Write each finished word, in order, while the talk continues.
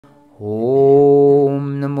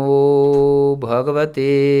Om Namo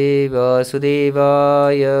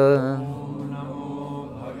Bhagavate-vasudevaya. Om Namo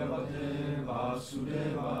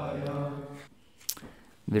Bhagavate-vasudevaya.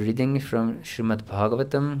 We're reading from Srimad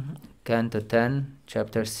Bhagavatam, Canto 10,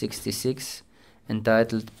 Chapter 66,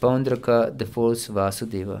 entitled Paundraka, the False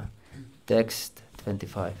Vasudeva. Text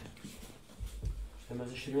 25. Čteme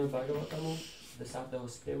ze Srimad Bhagavatamu z 10.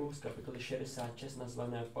 zpěvu z kapitoly 66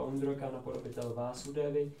 nazvané Paundraka, napodobitel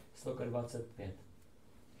Vásudevy, sloka 25.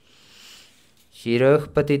 Shirah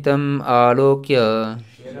patitam alokya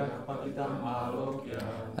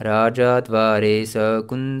Raja dvare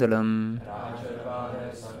sakundalam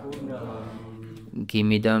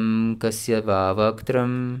Kimidam kasya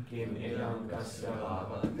vavaktram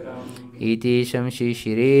Iti shamshi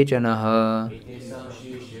shire janaha.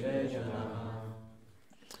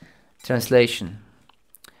 Translation.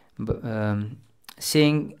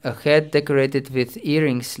 Seeing a head decorated with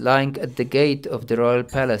earrings lying at the gate of the royal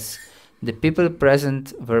palace, the people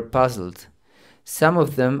present were puzzled. Some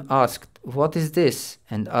of them asked, "What is this?"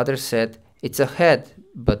 And others said, "It's a head,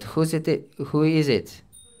 but who is it?"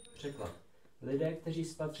 Překlad. Lidé, kteří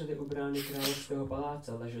spatřili u brány královského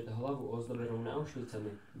paláce ležet hlavu ozdobenou náušnicemi,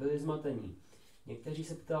 byli zmatení. Někteří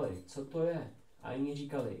se ptali, co to je, a jiní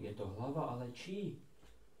říkali, je to hlava, ale čí?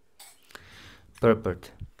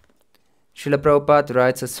 Purport. Srila Prabhupada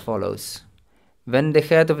writes as follows. When the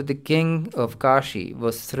head of the king of Kashi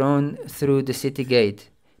was thrown through the city gate,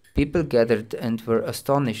 people gathered and were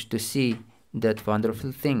astonished to see that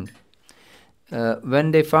wonderful thing.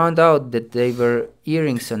 When they found out that there were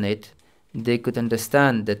earrings on it, they could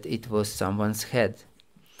understand that it was someone's head.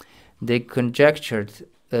 They conjectured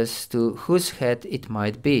as to whose head it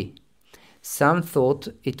might be. Some thought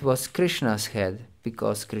it was Krishna's head,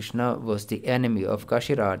 because Krishna was the enemy of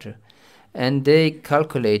Kashi Raja, and they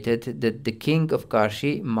calculated that the king of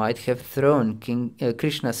Kashi might have thrown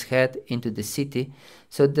Krishna's head into the city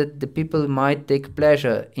so that the people might take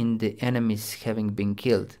pleasure in the enemies having been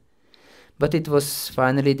killed. But it was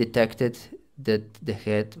finally detected that the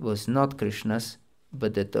head was not Krishna's,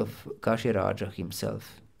 but that of Kashi Raja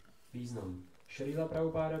himself. Význam. Šrila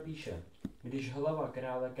Prabhupáda píše, když hlava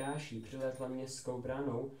krále Káší přilétla městskou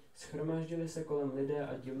bránou, shromáždili se kolem lidé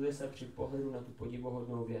a divili se při pohledu na tu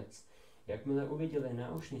podivuhodnou věc. Jakmile uviděli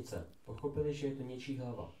náušnice, pochopili, že je to něčí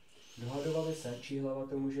hlava. Dohadovali se, čí hlava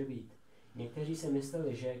to může být. Někteří si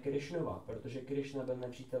mysleli, že je Krishnova, protože Krishna byl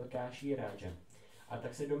nepřítel Káší Raja. A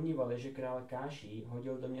tak se domnívali, že král Káší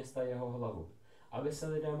hodil do města jeho hlavu, aby se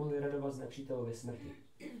lidé mohli radovat z nepřítelovy smrti.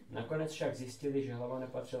 Nakonec však zjistili, že hlava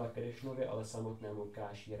nepatřila Krishnovi, ale samotnému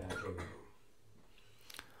Káší Rajovi.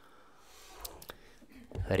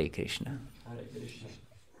 Hare Krishna. Hare Krishna.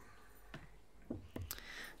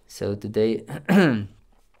 So today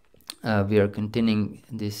we are continuing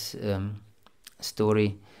this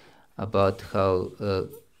story about how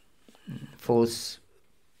false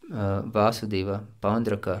Vasudeva,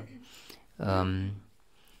 Paundraka,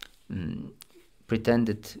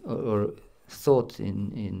 pretended or thought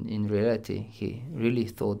in reality, he really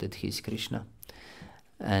thought that he is Krishna,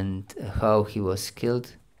 and how he was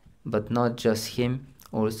killed, but not just him,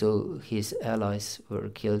 also his allies were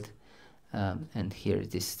killed. And here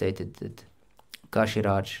it is stated that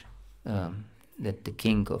Kashiraj, that the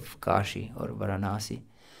king of Kashi or Varanasi,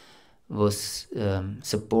 was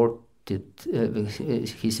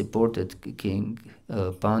he supported King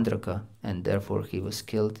Paundraka, and therefore he was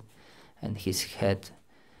killed, and his head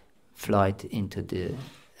flight into the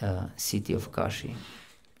city of Kashi.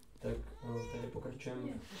 Tak tady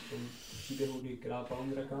pokračujeme v tom příběhu, kdy král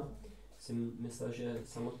Paundraka si myslel, že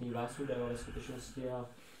samotný Vásudeva ve skutečnosti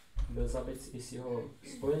byl zabit i s jeho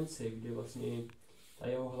spojenci, kdy vlastně ta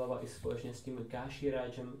jeho hlava i společně s tím Káší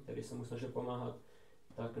Rajem, který se mu snažil pomáhat,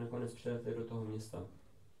 tak nakonec přiletěli do toho města.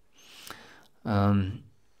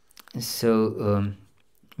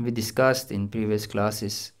 We discussed in previous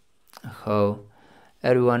classes how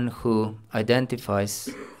everyone who identifies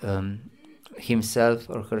himself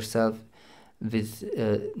or herself with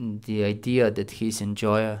the idea that he is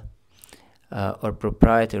enjoyer or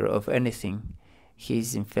proprietor of anything, he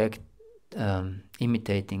is in fact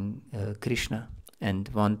imitating Krishna and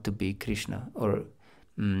want to be Krishna, or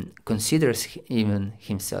considers even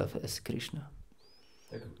himself as Krishna.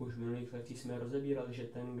 Tak už v minulých lekcích jsme rozebírali, že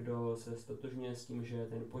ten, kdo se stotožňuje s tím, že je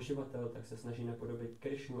ten poživatel, tak se snaží napodobit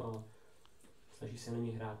Krishnu a snaží se na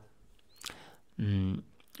ní hrát.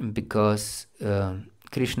 Because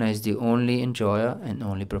Krishna is the only enjoyer and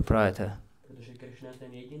only proprietor. Protože Krishna je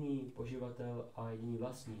ten jediný poživatel a jediný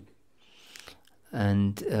vlastník.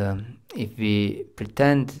 And if we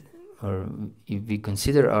pretend or if we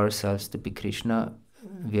consider ourselves to be Krishna,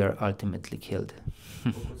 we are ultimately killed.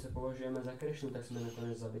 Pokud se považujeme za Krišnu, tak jsme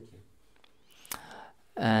nakonec zabiti.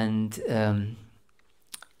 And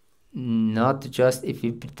not just if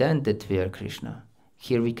we pretend that we are Krishna.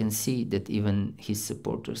 Here we can see that even his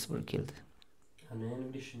supporters were killed. A nejen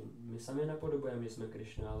když my sami napodobujeme, že jsme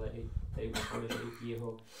Krišna, ale i tady vidíme, že i ti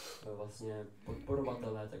jeho vlastně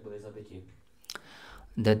podporovatelé tak byli zabiti.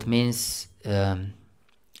 That means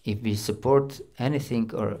if we support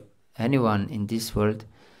anything or anyone in this world,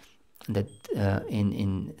 that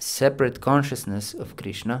in separate consciousness of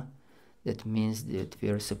Krishna, that means that we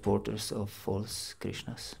are supporters of false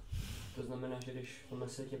Krishnas. To znamená, že když v tomhle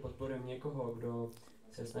světě podporujeme někoho, kdo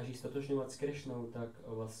se snaží stotožňovat s Krišnou, tak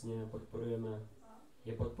vlastně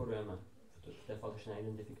je podporujeme v té falešné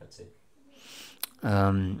identifikaci.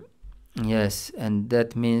 Yes, and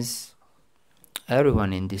that means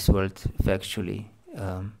everyone in this world factually.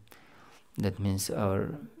 That means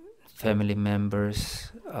our family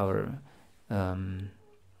members, our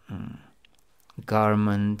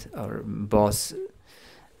government, our boss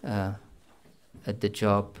at the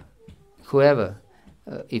job, whoever.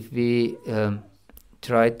 If we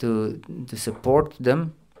try to support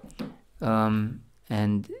them,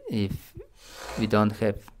 and if we don't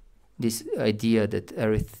have this idea that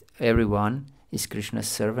everyone is Krishna's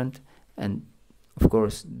servant, and of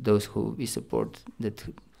course those who we support that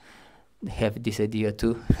have this idea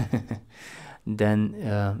too, then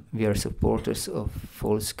we are supporters of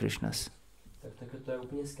false Krishnas. Tak to je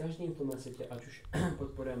úplně s každým v tomhle světě, ať už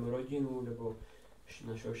podporujeme rodinu, nebo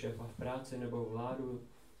našeho šéfa v práci, nebo vládu.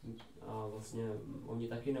 A vlastně oni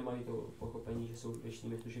taky nemají to pochopení, že jsou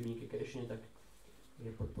věčnými služebníky Krišny, tak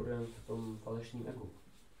je podporujeme v tom falešném egu.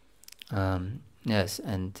 Yes,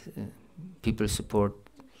 and people support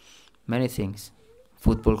many things.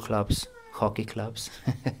 Football clubs, hockey clubs.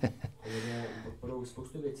 Lidé podporují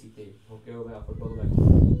spoustu věcí, ty hokejové a fotbalové.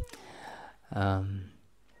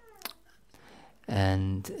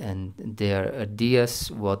 And their ideas,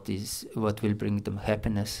 what will bring them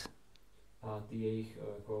happiness. A ty jejich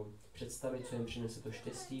jako představy, co jim přinese to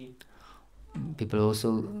štěstí. People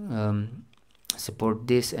also support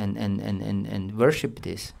this and worship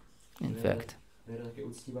this, in fact. Lidé taky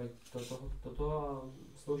uctívají toto a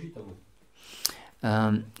slouží tomu.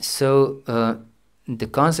 So the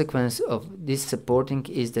consequence of this supporting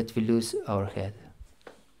is that we lose our head.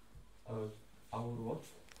 Our what?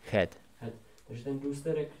 Head. Takže ten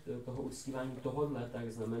důsledek toho uctívání tohodle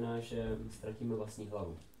tak znamená, že ztratíme vlastní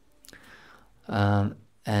hlavu.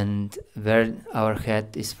 And where our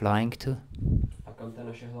head is flying to? A kam ta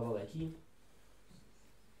naše hlava letí?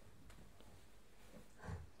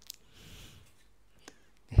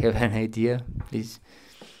 Have an idea, please?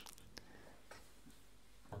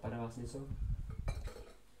 Napadá vás něco?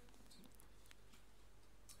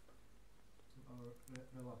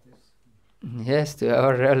 Yes, to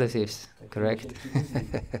our relatives, correct.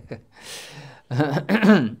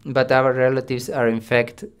 But our relatives are in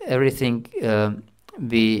fact everything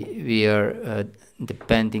we are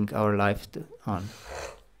depending our life on.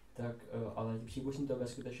 Tak, ale příbuzní to ve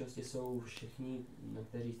skutečnosti jsou všichni, na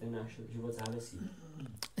kterých ten náš život závisí.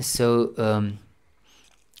 So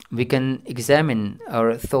we can examine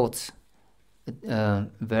our thoughts,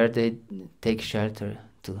 where they take shelter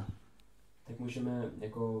to. Tak můžeme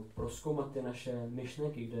jako prozkoumat ty naše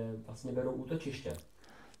myšlenky, kde vlastně berou útočiště.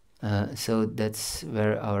 So that's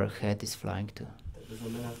where our head is flying to. Tak to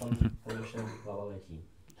znamená, tam ta naše hlava letí.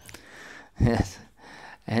 Yes,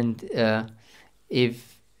 and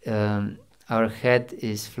if our head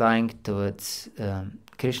is flying towards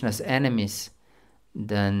Krishna's enemies,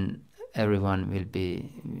 then everyone will be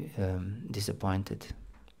disappointed.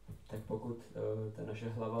 Tak pokud ta naše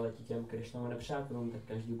hlava letí těm Krišnova nepřátelům, tak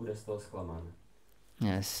každý bude z toho zklamán.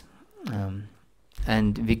 Yes,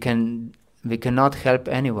 and we cannot help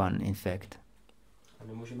anyone, in fact. A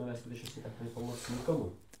nemůžeme ve skutečnosti takhle pomoct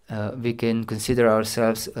nikomu. We can consider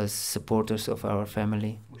ourselves as supporters of our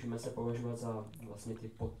family. Můžeme se považovat za vlastně ty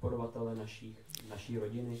podporovatele naší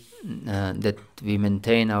rodiny. That we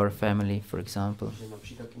maintain our family, for example. Že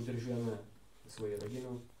například udržujeme svoji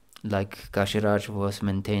rodinu. Like Kashiraj was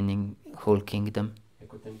maintaining whole kingdom.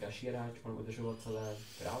 Jako ten Kašíráč, on udržoval celé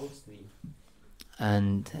království.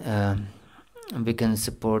 And we can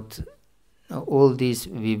support all these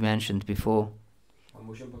we mentioned before. A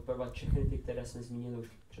můžeme podporovat všechny ty, které jsme zmínili už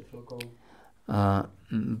před chvilkou.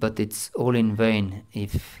 But it's all in vain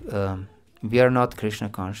if we are not Krishna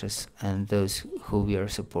conscious and those who we are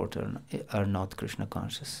supporting are not Krishna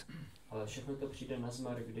conscious. Ale všechno to přijde na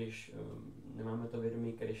zmar, když nemáme to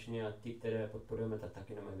vědomí Krišny a ty, které podporujeme, tak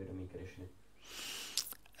taky nemají vědomí Krišny.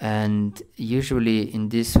 And usually in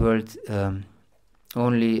this world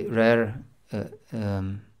only rare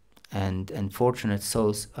and fortunate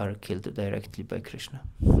souls are killed directly by Krishna.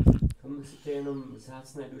 Jenom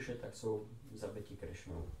vzácné duše tak jsou zabiti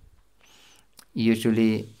Krišnou.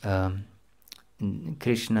 Usually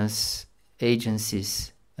Krishna's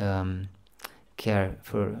agencies care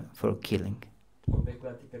for killing.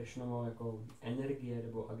 Obvykle ty Krišnovo jako energie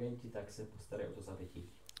nebo agenti tak se postarají o to zabití.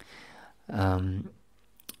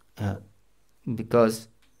 Because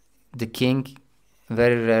the king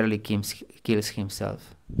very rarely kills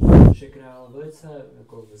himself. Že král velice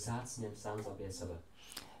jako vzácně sám zabije sebe.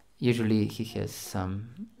 Usually he has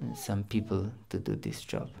some people to do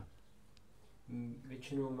this job.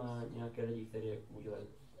 Většinou má nějaké lidi, kteří udělají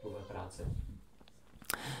tuhle práci.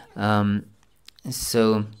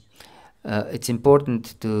 So it's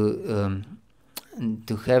important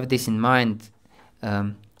to have this in mind.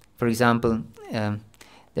 For example,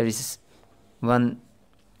 there is one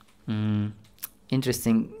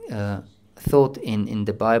interesting thought in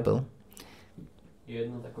the Bible.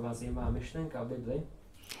 Jedna taková zajímavá myšlenka v Bibli.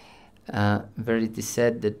 Where it is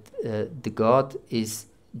said that the God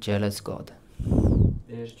is jealous God.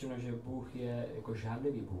 Je řečeno, že Bůh je jako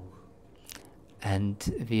žádlivý Bůh. And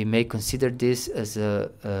we may consider this as a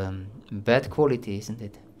bad quality, isn't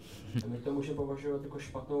it? A my to můžeme považovat jako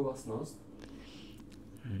špatnou vlastnost.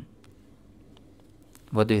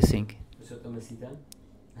 What do you think? Co si o tom myslíte?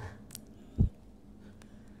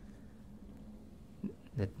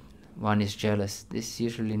 That one is jealous. This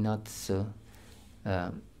is usually not so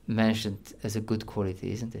mentioned as a good quality,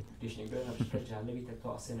 isn't it? Když někdo je například žádlivý, tak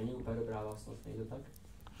to asi není úplně dobrá vlastnost, není to tak?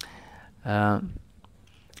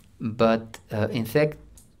 But in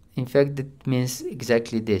fact, it means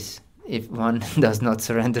exactly this. If one does not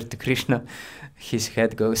surrender to Krishna, his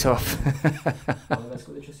head goes off. Ale ve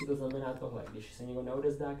skutečnosti to znamená tohle. Když se někdo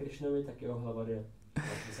neodezdá Krishnovi, tak jeho hlava jde na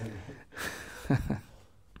zemi.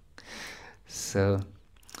 So,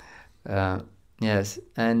 yes,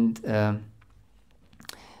 and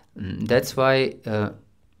that's why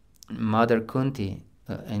Mother Kunti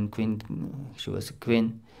and Queen, she was a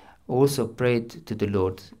queen, also prayed to the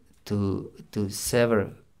Lord to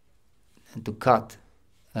sever, to cut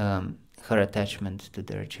her attachment to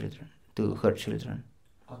their children, to her children.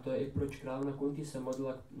 A to je i proč královna Kunti se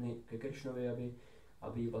modlila ke Krishnovi,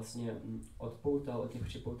 aby vlastně odpoutal od těch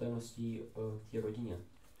připoutaností k té rodině.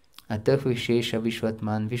 Atah Vishesha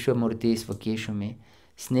Vishvatman Vishwamurti Svakeshami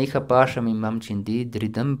Sneha Pashami Mam Chindi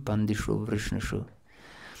Dridam Pandishu Vrishnashu.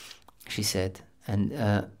 She said, and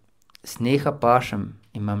Sneha Pasham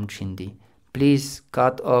Imam Chindi. Please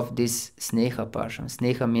cut off this Sneha Pasham.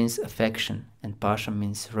 Sneha means affection and Pasham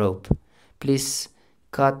means rope. Please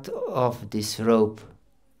cut off this rope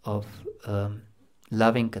of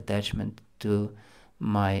loving attachment to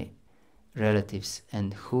my relatives.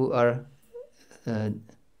 And who are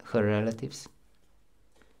her relatives?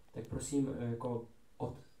 Tak prosím, jako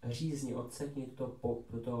odsekni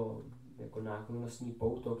to jako náklonnostní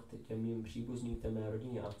pouto k těm mým příbuzným, té mé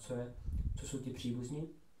rodině. A co jsou ti příbuzní?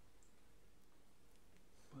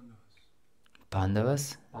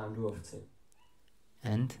 Pandavas. Pánduvovci.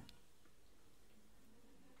 And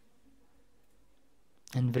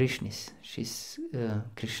Vrishnis. She's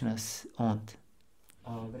Krishna's aunt.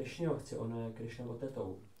 A Vrishňovci, ona je Krishnovo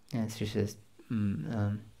tetou. Yes, she says,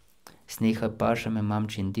 Sneha Pasham Mam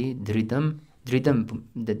Chindi Dridam. Dridam,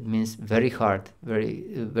 that means very hard,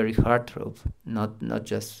 very hard rope,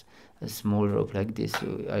 not just a small rope like this, so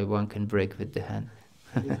one can break with the hand.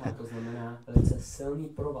 To znamená velice silný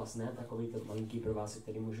provaz, ne takový ten malinký provaz,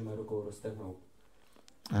 který můžeme rukou roztrhnout.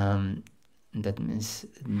 That means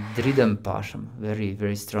Dridam Pasham,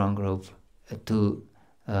 very strong rope to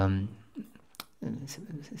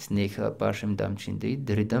Sneha Pasham Dam Chindi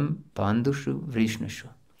Dridam Pandushu Vrishnashu,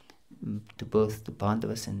 to both the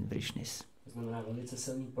Pandavas and Vrishnis. To znamená velice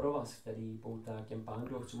silný provaz, který poutá těm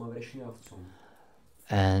Pánduvovcům a Vrishňovcům.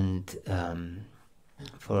 And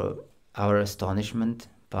for our astonishment,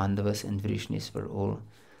 Pandavas and Vrishnis were all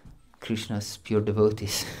Krishna's pure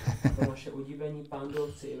devotees. Pro naše udivení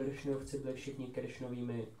Pánduvovci i Vrishňovci byli všichni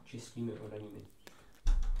Krishnovými čistými oddanými.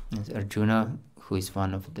 Arjuna, who is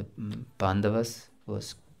one of the Pandavas,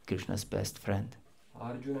 was Krishna's best friend. A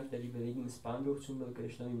Arjuna, který byl jedním z Pánduvců, byl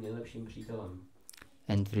Krishnovým nejlepším přítelem.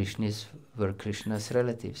 And Vrishnis were Krishna's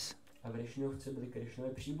relatives. A Vrishňovci byli Krishnovi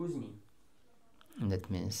příbuzní. That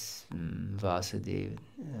means Vasudeva,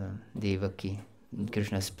 Devaki,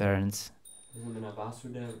 Krishna's parents. To znamená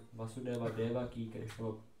Vasudeva, Devaki,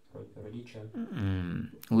 Krishnovo rodiče.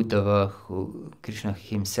 Uddhava, who Krishna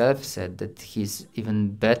himself said that he's even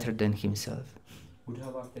better than himself.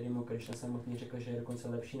 Uddhava, kterému Krishna samotný řekl, že je dokonce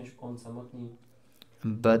lepší než on samotný.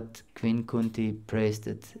 But Queen Kunti prays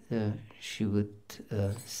that she would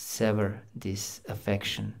sever this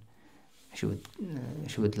affection. She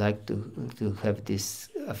would like to have this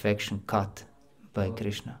affection cut by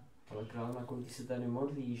Krishna. Ale královna Kunti se tady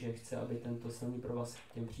modlí, že chce, aby tento silný provaz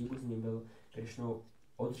k těm příbuzným byl Krishnou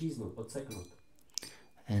odříznut, odseknut.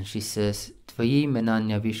 And she says, Tvayi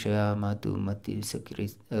menanya vishaya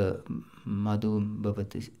madhu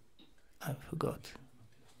bhavati. I forgot.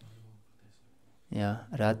 Yeah,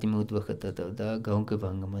 ratimudvakatadavda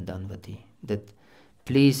gaungavangamadanvati. That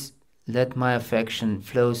please let my affection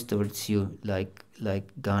flows towards you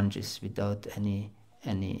like Ganges without anything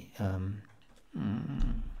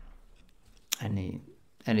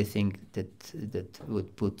that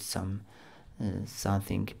would put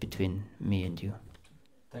something between me and you.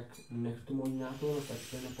 Tak nech tu moji náklonnost, tak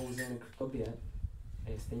plyne pouze jen k tobě.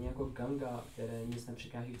 Je stejně jako Ganga, které nic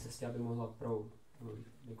nepřekáží v cestě, aby mohla proud,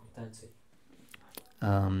 jako téci.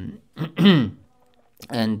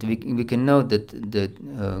 And we can know that the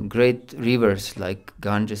great rivers like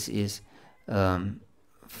Ganges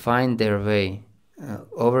find their way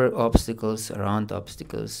over obstacles, around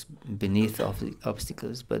obstacles, beneath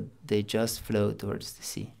obstacles, but they just flow towards the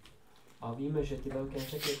sea. A víme, že ty velké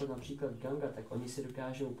řeky, jako například Ganga, tak oni si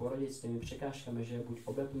dokážou poradit s těmi překážkami, že je buď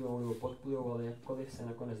obeplujou nebo podplujou, ale jakkoliv se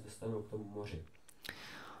nakonec dostanou k tomu moři.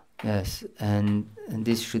 Yes, and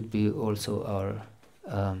this should be also our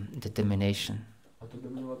determination. A to by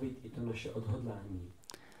mělo být i to naše odhodlání.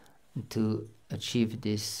 To achieve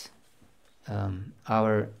this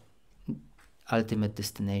our ultimate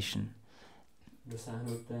destination.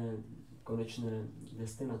 Dosáhnout té konečné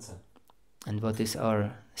destinace. And what is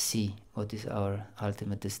our sea? What is our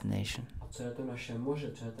ultimate destination? A co je to naše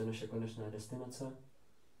moře? Co je to naše konečná destinace?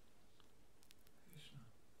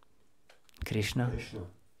 Krishna. Krishna.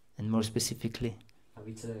 And more specifically? A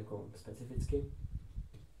více jako specificky?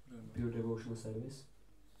 Pure devotional service.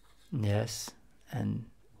 Yes, and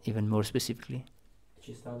even more specifically?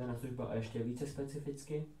 Čistá denná služba a ještě více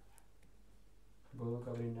specificky?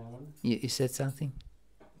 Goloka Vrindavan. You said something?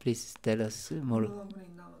 Please tell us more.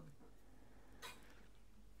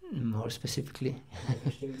 More specifically.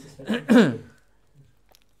 Ještě více specificky.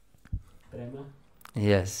 Prema?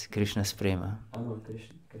 Yes, Krishna's prema. Ano,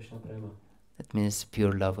 Krishna prema. That means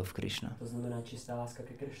pure love of Krishna. To znamená čistá láska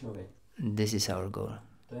ke Krishnovi. This is our goal.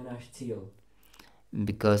 To je náš cíl.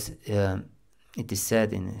 Because it is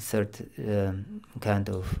said in the third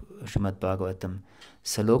canto of Srimad Bhagavatam,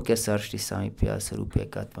 Salokya sarshti samipya sarupya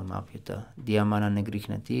katvam apyuta dhyamana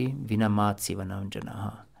negrihnati vinamat sivanam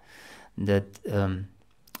janaha. That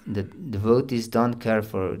the devotees don't care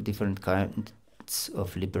for different kinds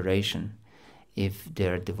of liberation if they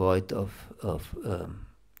are devoid of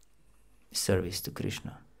service to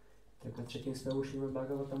Krishna. Tak ve třetím stavu Srimad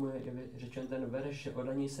Bhagavatamu je řečen ten verš, že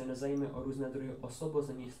odaní se nezajímají o různé druhy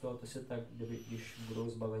osvobození z tohoto světa, když budou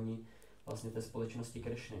zbaveni vlastně té společnosti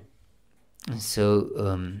Krishny. So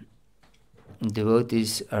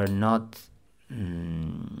devotees are not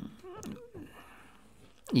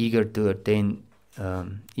eager to attain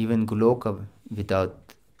even Goloka without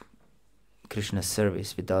Krishna's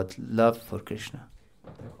service, without love for Krishna.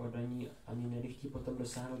 Tak odaní ani nechtějí potom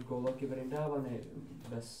dosáhnout Goloky Vrindavany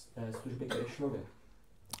bez té služby Krishnovi.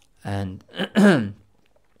 And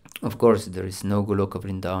of course there is no Goloka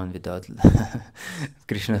Vrindavan without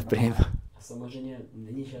Krishna's prema. A samozřejmě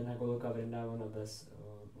není žádná Goloka Vrindavana bez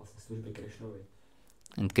vlastně služby Krishnovi.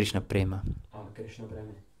 And Krishna prema. A Krishna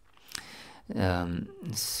prema.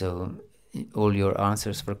 So all your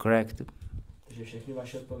answers were correct. Takže všechny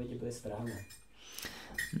vaše odpovědi byly správné.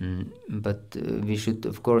 But we should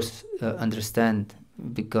of course understand,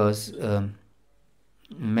 because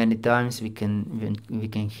many times we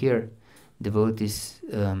can hear devotees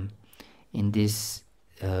in this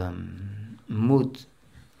mood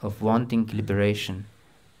of wanting liberation.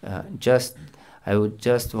 I would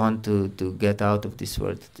just want to get out of this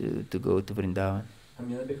world, to go to Vrindavan. A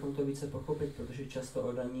měli bychom to více pochopit, protože často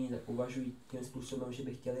odaní uvažují tím způsobem, že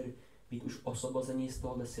by chtěli být už osvobození z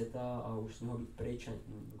tohoto světa a už z něho být pryč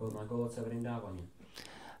na Goloce Vrindavaně.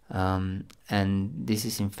 And this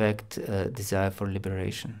is in fact a desire for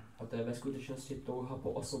liberation. A to je ve skutečnosti touha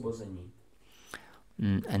po osvobození.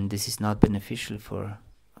 And this is not beneficial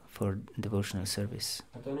for devotional service.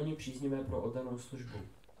 A to není příznivé pro oddanou službu.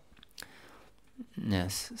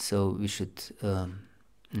 Yes, so we should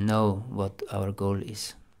know what our goal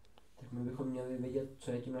is. Tak my bychom měli vědět,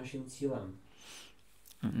 co je tím naším cílem.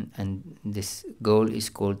 And this goal is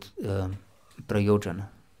called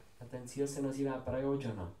prayojana. A ten cíl se nazývá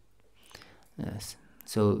prayojana. Yes,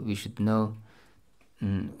 so we should know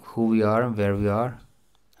who we are, where we are,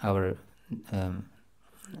 our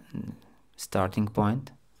starting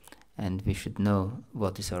point, and we should know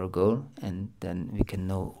what is our goal, and then we can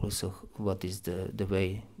know also what is the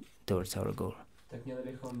way towards our goal. Tak měli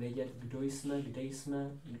bychom vědět, kdo jsme,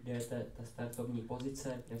 kde je ta startovní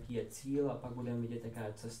pozice, jaký je cíl, a pak budeme vidět, jaká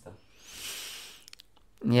je cesta.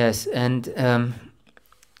 Yes, and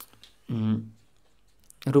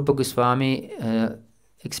Rupa Goswami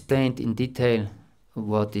explained in detail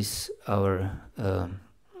what is our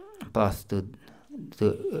path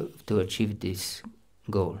to achieve this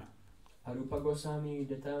goal. A Rupa Goswami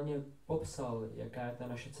detailně popsal, jaká je ta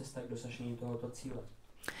naše cesta k dosažení tohoto cíle.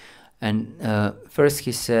 And first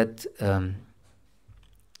he said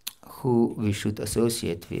who we should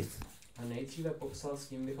associate with. A nejdříve popsal, s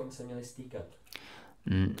kým bychom se měli stýkat.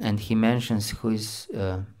 And he mentions who is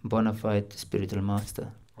bona fide spiritual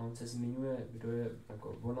master. A on se zmiňuje, kdo je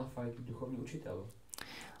jako bona fide duchovní učitel.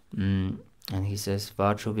 And he says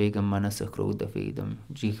Vacho vegam manasa krodha vedam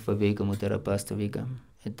jihva vegam udarapasta vegam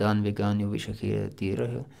etan veganyo vishakira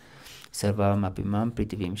tiraha sarvam apimam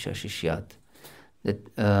pritivim shashishyat.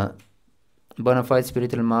 That bona fide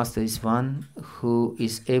spiritual master is one who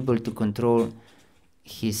is able to control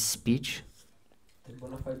his speech. Tak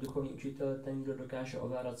bona fide duchovní učitel je ten, kdo dokáže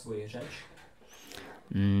ovládat svoji řeč.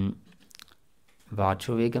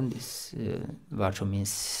 Vacho vegam, this Vacho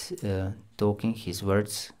means talking, his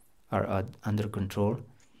words are under control.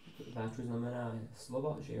 Vacho znamená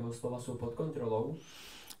slova, že jeho slova jsou pod kontrolou.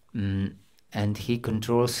 And he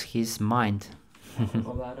controls his mind.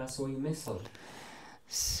 Ovládá svoji mysl.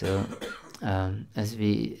 So, as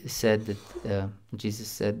we said that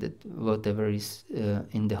Jesus said that whatever is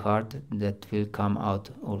in the heart, that will come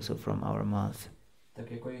out also from our mouth.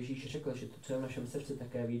 Tak jako Ježíš řekl, že to, co je v našem srdci,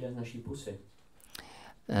 také vyjde z naší pusy.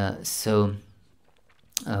 So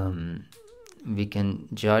we can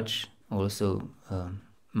judge also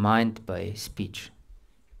mind by speech.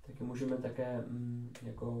 Taky můžeme také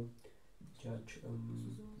jako judge,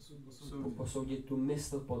 posoudit tu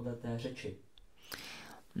mysl podle té řeči.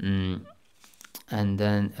 And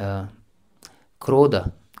then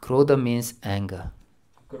krodha means anger.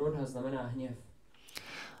 Krodha znamená hněv.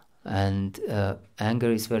 And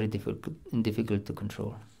anger is very difficult to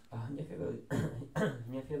control. A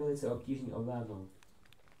hněv je velice obtížný ovládnout.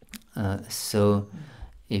 So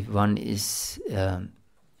if one is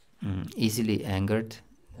easily angered,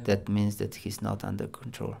 that means that he's not under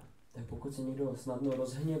control. Tak pokud se někdo snadno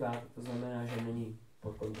rozhněvá, to znamená, že není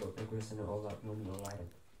pod kontrolou, protože se neumí ovládat.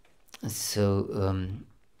 So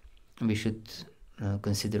we should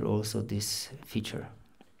consider also this feature.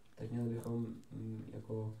 Tak měli bychom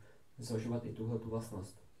jako zvažovat i tuhletu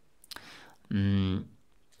vlastnost.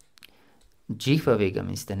 Jihva vegam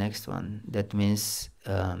is the next one. That means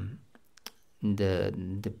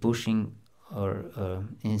the pushing or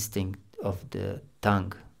instinct of the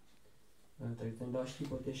tongue. Tak ten další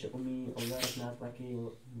bod je, že umí ovládat nátlaky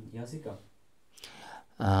jazyka.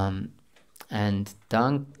 And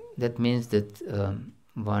tongue, that means that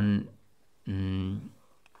one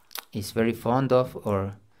is very fond of,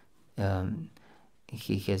 or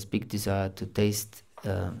he has big desire to taste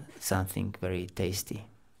something very tasty.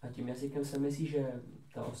 A tím jazykem se myslí, že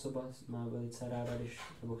ta osoba má velice ráda,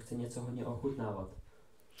 nebo chce něco hodně ochutnávat.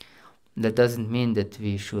 That doesn't mean that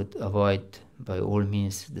we should avoid by all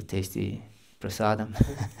means the tasty prasadam.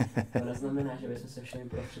 To neznamená, že bychom se všemi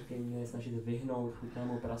prostředky měli snažit vyhnout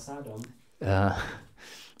chutnému prasádam.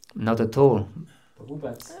 Not at all. To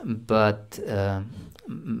vůbec.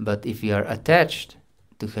 But if we are attached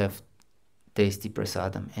to have tasty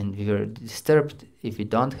prasadam and we are disturbed if we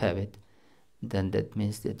don't have it, then that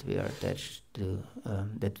means that we are attached to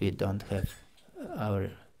that we don't have our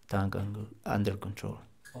tongue under control.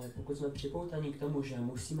 Ale pokud jsme připoutaní k tomu, že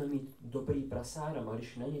musíme mít dobrý prasádam, a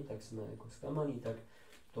když není, tak jsme jako zklamaný, tak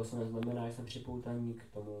to znamená, že jsme připoutaní k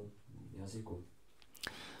tomu jazyku.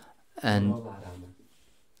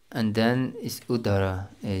 And then is udara,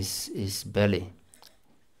 is belly.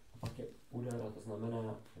 A pak je udara, to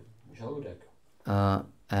znamená žaludek.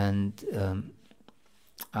 And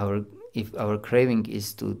if our craving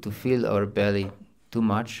is to fill our belly too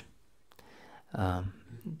much,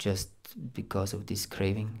 just because of this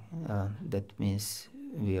craving, that means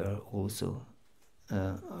we are also,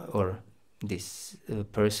 or this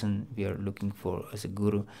person we are looking for as a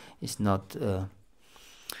guru is not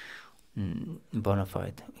bona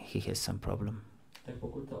fide. He has some problem. Tak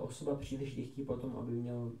pokud ta osoba příliš dychtí potom, aby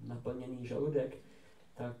měl naplněný žaludek,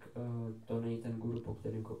 tak to není ten guru, po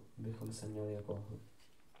kterým bychom se měli jako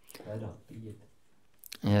hledat, vidět.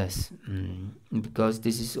 Yes, because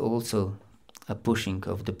this is also a pushing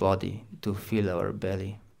of the body to fill our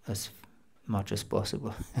belly much as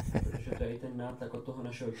possible. Protože to je i ten nátlak od toho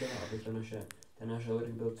našeho těla, aby ten náš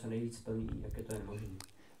žaludek byl co nejvíc plný, jak je to jen možné.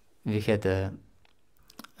 We had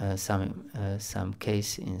some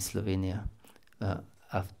case in Slovenia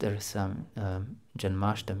after some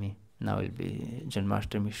Janmashtami. Now will be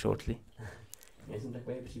Janmashtami shortly. Já jsem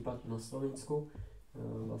takový případ na Slovensku,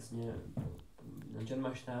 vlastně na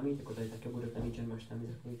Janmashtami, tak tady také bude ten Janmashtami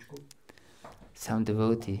za chvíličku. Some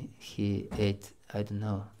devotee, he ate, I don't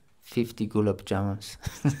know, 50 gulab jamuns.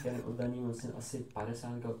 Ten oddaný vlastně asi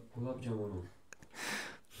 50 gulab jamunů.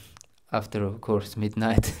 After, of course,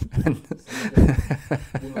 midnight.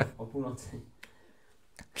 O půlnoci.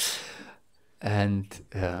 And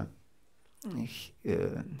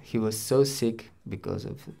he was so sick because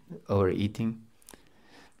of overeating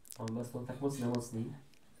On byl z toho tak moc nemocný,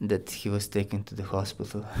 that he was taken to the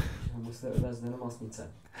hospital. že ho museli odvést do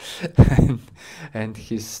nemocnice. and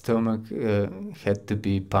his stomach had to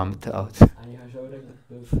be pumped out. A jeho žaludek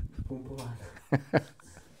byl pumpován.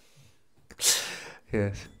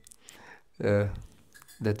 Yes.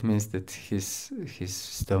 That means that his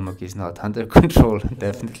stomach is not under control,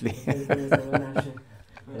 definitely.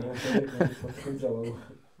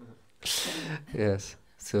 Yes,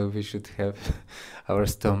 so we should have our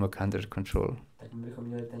stomach under control.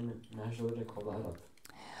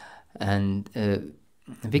 And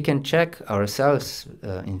we can check ourselves,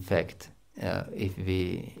 in fact, if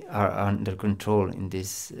we are under control in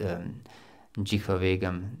this jihva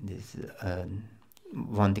vegam, this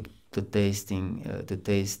wanting to taste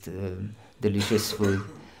delicious food,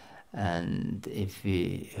 and if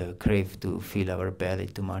we crave to fill our belly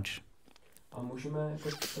too much. A můžeme jako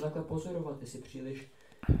to takhle pozorovat, jestli příliš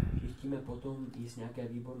chtíme potom jíst nějaké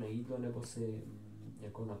výborné jídlo, nebo si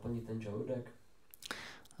jako naplnit ten žaludek.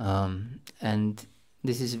 And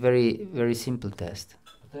this is very, very simple test.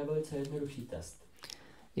 A to je velice jednoduchý test.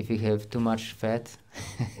 If you have too much fat,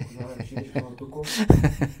 příliš mnoho tuku,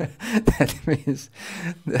 that means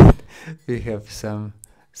that we have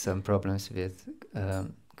some problems with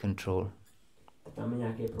control. Máme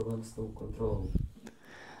nějaký problém s tou kontrolou.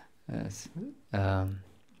 Yes.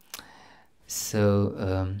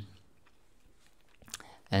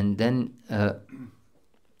 And then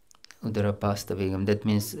udarapasta vegam, that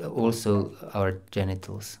means also our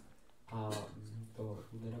genitals. A to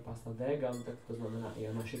udarapasta vegam, tak to znamená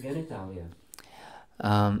i naše genitálie.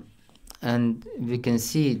 And we can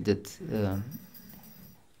see that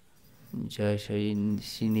Jai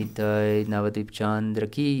Shinitai Navadip Chandra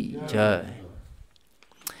ki Jai.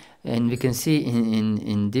 And we can see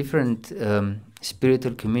in different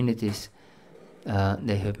spiritual communities,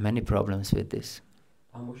 they have many problems with this.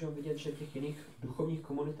 A můžeme vidět, že v těch jiných duchovních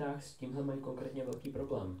komunitách s tímhle mají konkrétně velký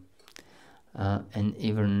problém. And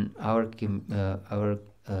even our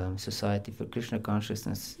Society for Krishna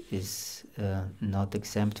Consciousness is not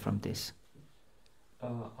exempt from this.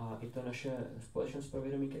 A i to naše společnost pro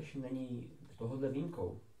vědomí Krishny není tohodle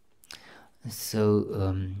výjimkou. So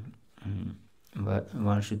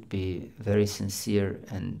one should be very sincere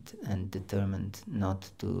and determined not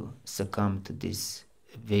to succumb to these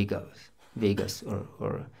vegas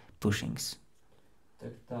or pushings.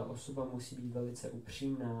 Tak ta osoba musí být velice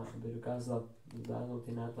upřímná, aby dokázala zvládnout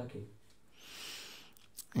ty nátlaky.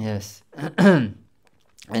 Yes.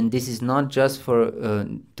 And this is not just for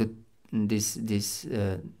these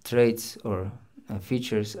traits or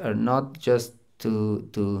features are not just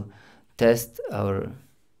to test our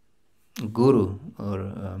guru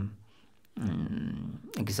or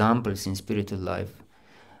examples in spiritual life,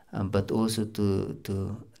 but also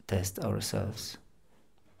to test ourselves.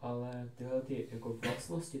 Ale tyhle ty jako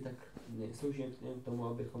vlastnosti tak neslouží jen k tomu,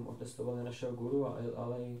 abychom otestovali našeho guru,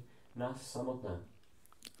 ale i nás samotné.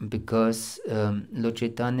 Because Lord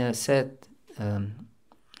Chaitanya said,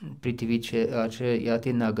 Prithviche ache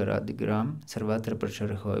yati nagaradigram sarvatra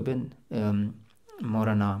pracharhoiben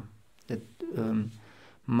morana, that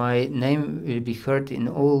my name will be heard in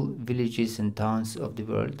all villages and towns of the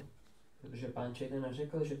world. Protože pán Chaitanya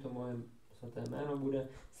řekl, že to moje svaté jméno bude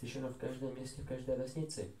slyšeno v každém městě, v každé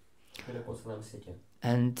vesnici, které po celém světě.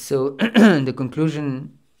 And so the conclusion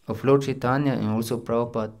of Lord Chaitanya, and also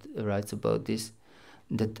Prabhupada writes about this,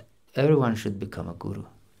 that everyone should become a guru.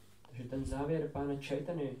 Takže ten závěr pána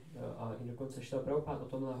Chaitanya a i dokonce Šrila Prabhupada o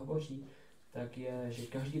tomhle hovoří, tak je, že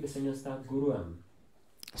každý by se měl stát guruem.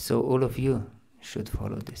 So all of you should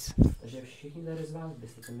follow this. Takže všichni tady z vás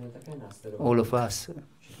byste to měli také následovat. All of us.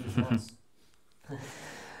 Všichni z nás.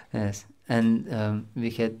 Yes, and we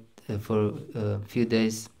had for a few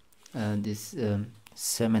days this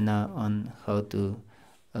seminar on how to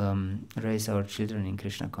raise our children in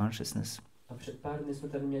Krishna consciousness. A před pár dny jsme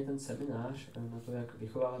tady měli ten seminář na to, jak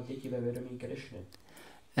vychovávat děti ve vědomí Krišny.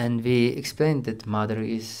 And we explained that mother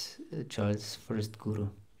is a child's first guru.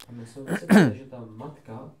 A my jsme vysvětlili, že ta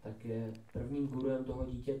matka tak je prvním guruem toho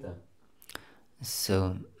dítěte.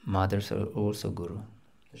 So mothers are also guru.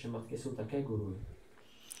 Takže matky jsou také guruji.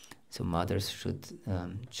 So mothers should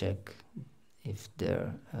check if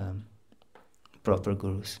they're proper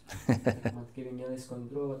gurus. Matky by měly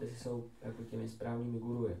zkontrolovat, jestli jsou jako těmi správnými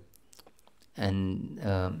guruji. And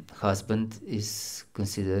husband is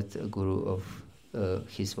considered a guru of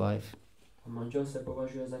his wife. A manžel se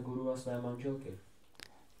považuje za guru své manželky.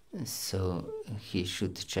 So he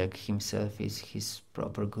should check himself, is his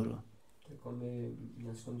proper guru. Tak on by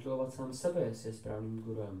měl zkontrolovat sám sebe, jestli je správným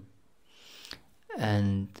guruem.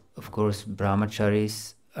 And of course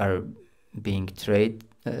brahmacharis are being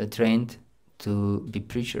trained to be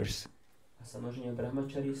preachers. A samozřejmě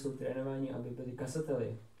brahmačarí jsou trénováni, aby byli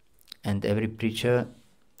kasateli. And every preacher,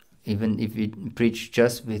 even if we preach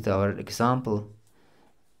just with our example,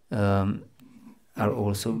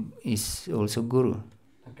 is also guru.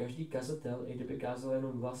 A každý kazatel, i kdyby kázal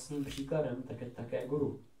jenom vlastním příkladem, tak je také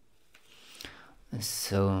guru.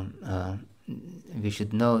 So we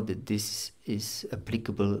should know that this is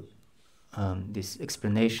applicable, this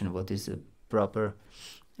explanation, what is a proper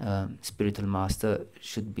spiritual master,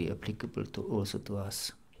 should be applicable also to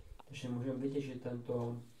us. Takže můžeme vidět, že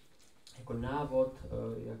tento jako návod,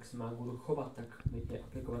 jak se má guru chovat, tak je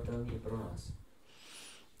aplikovatelný i pro nás.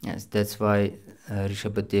 Yes, that's why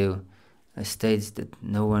Rishabhadev states that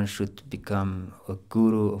no one should become a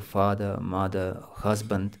guru, a father, a mother, a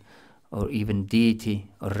husband, or even deity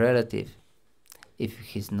or relative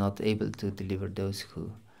if he's not able to deliver those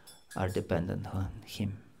who are dependent on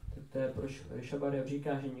him. Tak to je proč Rishabhadev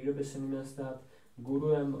říká, že nikdo by se neměl stát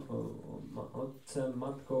guruem, otcem,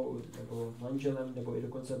 matkou, nebo manželem, nebo i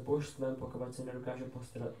dokonce božstvem, pokud se nedokáže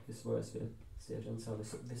postarat ty svoje svěřence a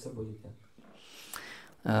vysvobodit je.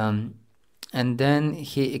 And then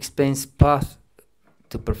he explains path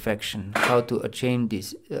to perfection, how to attain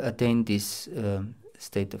this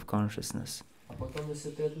state of consciousness. A potom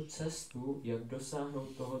vysvětluje tu cestu, jak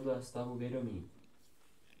dosáhnout tohoto stavu vědomí.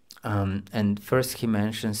 And first he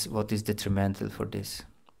mentions what is detrimental for this.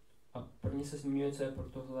 A první se zmiňuje, co je pro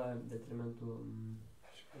tohle detrimentu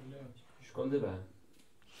škodlivé.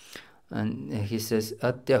 And he says,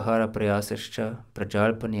 Atyahara prayasascha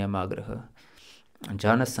prajalpaniyamagraha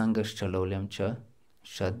jana sangascha lolyamcha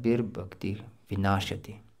shadbir bhakti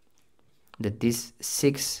vinashati. That these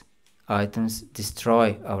 6 items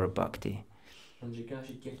destroy our bhakti. On říká,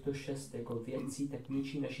 že těchto 6 jako věcí tak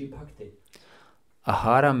ničí naši bhakti.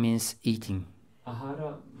 Ahara means eating.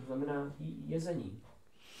 Ahara znamená jezení.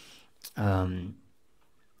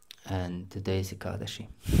 And today is Ekadashi.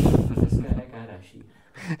 Dneska je Ekadashi.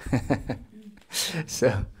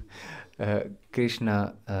 So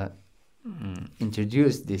Krishna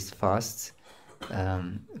introduced these fasts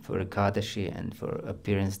for Ekadashi and for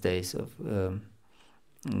appearance days of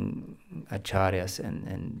acharyas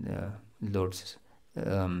and Lord's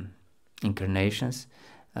incarnations,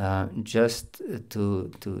 just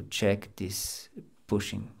to check this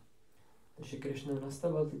pushing. Takže Krishna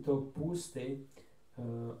nastavil tyto půsty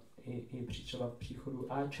i při třeba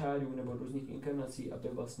příchodu áčáriů nebo různých inkarnací, aby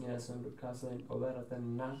vlastně jsme dokázali ovládat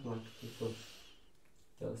ten nátlak těchto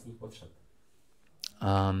tělesných potřeb.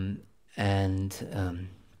 And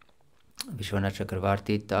Vishwanath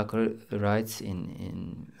Chakravarti Thakur writes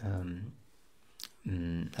in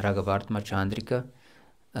Ragavartma Chandrika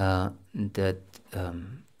that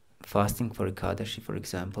fasting for Ekadashi, for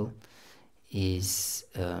example, is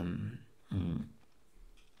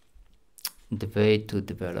the way to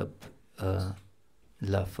develop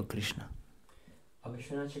love for Krishna. A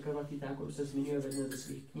Vishwanath Chakravarti Thakur se zmiňuje v jedné ze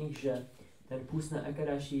svých knih, že ten půst na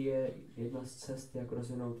Ekadashi je jedna z cest, jak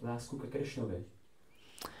rozvinout lásku ke Krishnovi.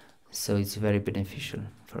 So it's very beneficial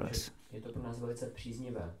for us. Je to pro nás velice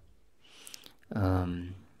příznivé.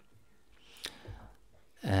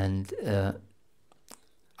 And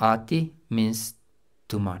ati means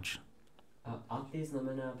too much. A ati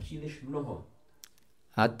znamená příliš mnoho.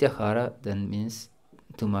 Atyahara then means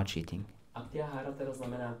too much eating. Atyahara teda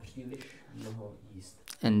znamená příliš mnoho jíst.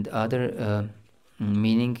 And other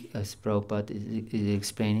meaning, as Prabhupada is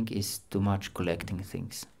explaining, is too much collecting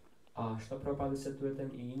things. A Šla Prabhupada vysvětluje ten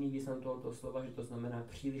i jiný význam tohoto slova, že to znamená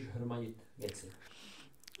příliš hromadit věci.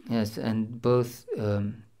 Yes, and both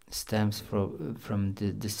stems from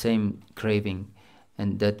the same craving,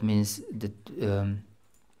 and that means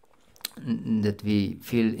that we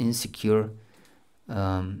feel insecure,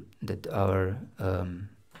 that our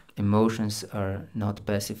emotions are not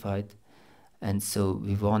pacified, and so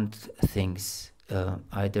we want things,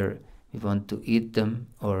 either we want to eat them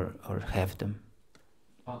or have them.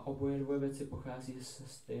 A oboje dvě věci pochází ze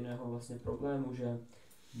stejného vlastně problému, že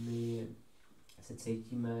my se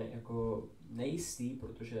cítíme jako nejistý,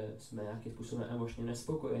 protože jsme nějakým způsobem emočně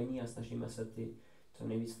nespokojení a snažíme se ty co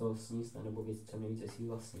nejvíc toho sníst, nebo co nejvíce si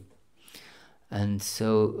vlastnit. And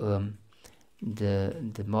so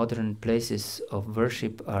the modern places of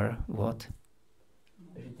worship are what?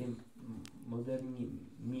 Takže ty moderní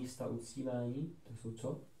místa uctívání, to jsou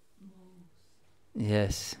co?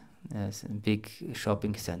 Yes, big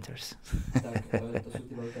shopping centers. Tak to jsou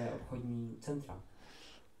ty velké obchodní centra.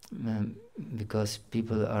 Because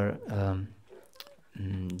people are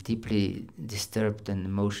deeply disturbed and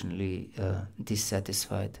emotionally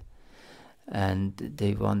dissatisfied, and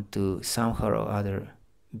they want to somehow or other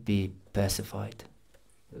be pacified.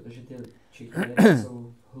 Protože ty všichni lidé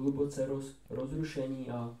jsou hluboce rozrušení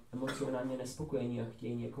a emocionálně nespokojení a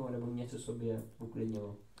chtějí někoho nebo něco sobě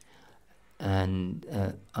uklidnilo. And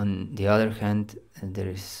on the other hand,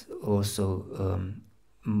 there is also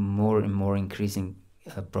more and more increasing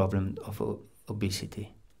problem of obesity.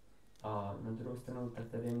 A na druhou stranu tak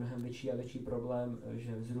tady je mnohem větší a větší problém,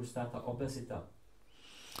 že vzrůstá ta obezita.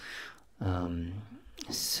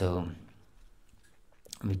 So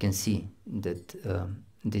we can see that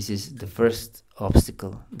this is the first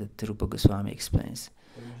obstacle that Rupa Goswami explains.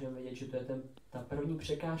 Tak můžeme vidět, že to je ta první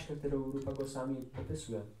překážka, kterou Rupa Goswami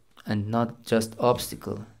popisuje. And not just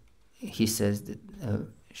obstacle. He says that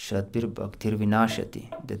Shadbir Bhaktir Vinashati,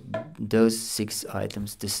 that those 6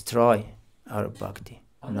 items destroy our bhakti.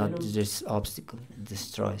 Not just obstacle, it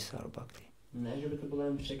destroys our bhakti. Ne, že by to byla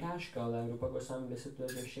jen překážka, ale Rupa Goswami vysvětluje,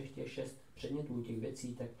 že všech těch 6 předmětů, těch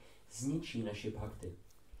věcí, tak zničí naši bhakti.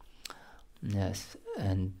 Yes,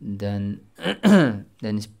 and then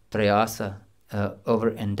then is prayasa,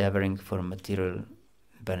 over endeavoring for material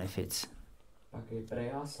benefits. Pak je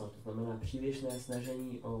prayasa, to znamená přílišné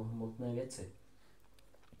snažení o hmotné věci.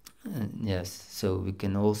 Yes, so we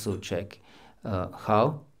can also check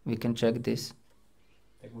how we can check this.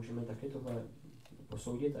 Tak můžeme taky tohle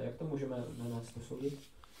posoudit. A jak to můžeme na nás posoudit?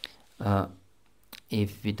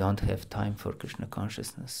 If we don't have time for Krishna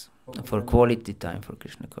consciousness, for quality time for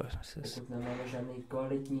Krishna consciousness. Pokud nemáme žádný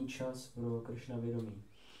kvalitní čas pro Krishna vědomí.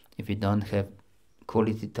 If we don't have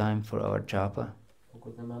quality time for our japa.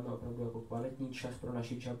 Pokud nemáme opravdu jako kvalitní čas pro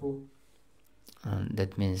naši japu.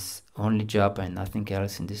 That means only japa and nothing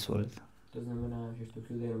else in this world. To znamená, že v tu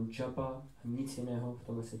chvíli jenom japa a nic jiného v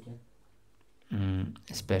tomhle světě.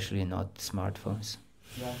 Especially not smartphones.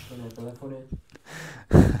 Zvláště ne telefony.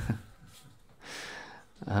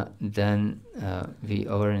 Then we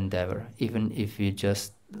over endeavor, even if we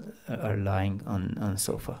just are lying on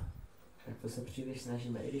sofa. Tak to se příliš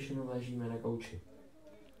snažíme, i když jenom ležíme na gauči.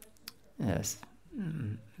 Yes,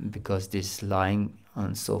 because this lying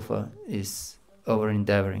on sofa is over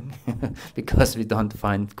endeavoring, because we don't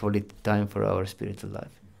find quality time for our spiritual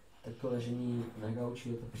life. Tak to ležení na gauči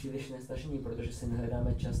je to přílišné snažení, protože si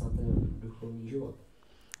nehledáme čas na ten duchovní život.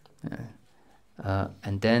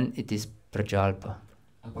 And then it is prajalpa.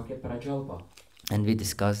 A pak je prajalpa. And we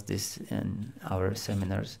discussed this in our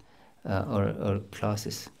seminars or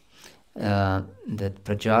classes. That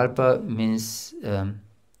prajalpa means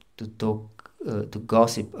to talk, to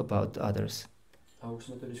gossip about others. A už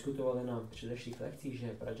jsme to diskutovali na předešlých lekcích, že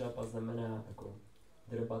prajalpa znamená jako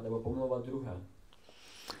drbat nebo pomlouvat druhé.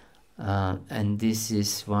 And this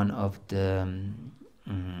is one of the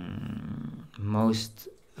most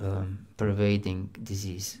pervading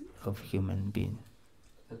disease of human being.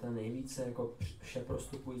 To je ta nejvíce jako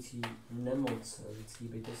všeprostupující nemoc lidských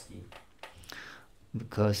bytostí.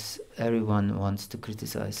 Because everyone wants to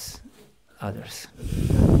criticize others.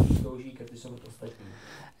 Touží kritizovat ostatní.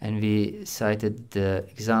 And we cited the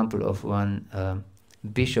example of one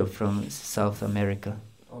bishop from South America.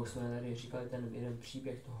 A už jsme tady říkali ten jeden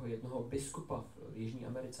příběh toho jednoho biskupa v Jižní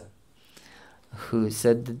Americe. Who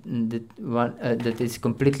said that it's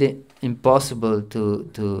completely impossible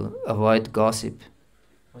to avoid gossip.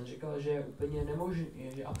 On říkal, že je úplně nemožné,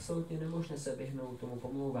 že absolutně nemožné se vyhnout tomu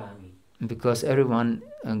pomlouvání. Because everyone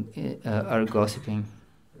are gossiping.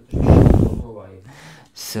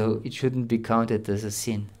 So it shouldn't be counted as a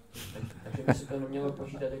sin. Takže by se to nemělo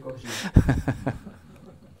počítat jako hřích.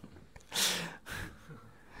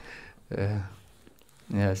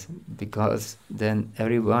 Yes, because then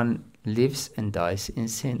everyone lives and dies in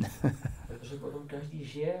sin. Protože potom každý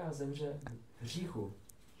žije a zemře v hříchu.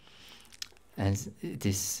 And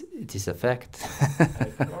it is a fact.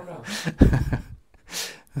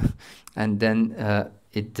 And then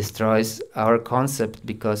it destroys our concept,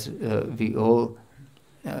 because we all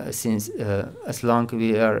since as long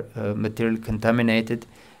we are materially contaminated,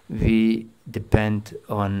 we depend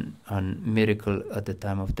on miracle at the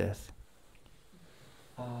time of death.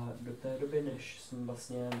 A do té doby, než jsme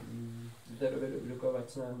vlastně, do té doby, dokud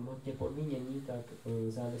jsme hmotně podmínění, tak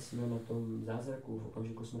závisíme na tom zázraku v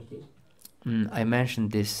okamžiku smrti. I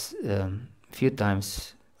mentioned this few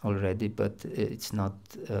times already, but it's not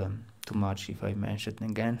too much if I mention it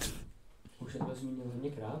again. Už jsem to zmínil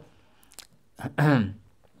hodněkrát.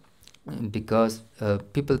 Because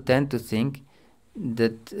people tend to think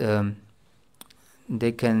that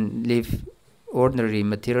they can live ordinary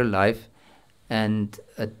material life, and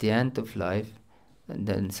at the end of life,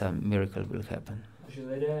 then some miracle will happen. Že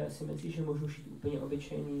lidé si myslí, že můžou žít úplně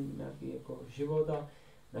obyčejný nějaký jako život a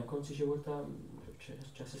na konci života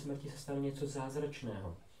v čase smrti se stane něco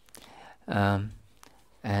zázračného.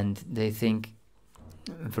 And they think,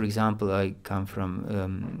 for example, I come from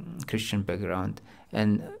Christian background,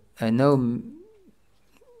 and I know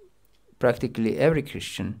practically every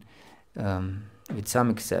Christian, with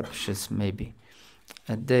some exceptions maybe,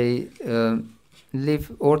 they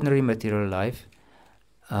live ordinary material life,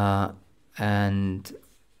 and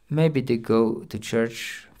maybe they go to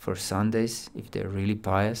church for Sundays if they're really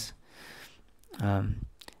pious,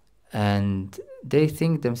 and they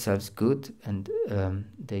think themselves good, and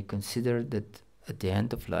they consider that at the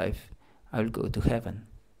end of life I will go to heaven.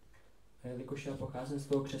 Jelikož já pocházím z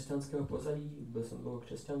toho křesťanského pozadí, byl jsem dlouho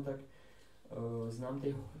křesťan, tak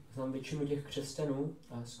znám většinu těch křesťanů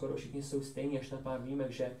a skoro všichni jsou stejní, až na pár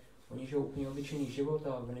výjimek, že oni žijou úplně obyčejný život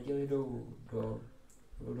a v neděli jdou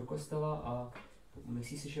do kostela a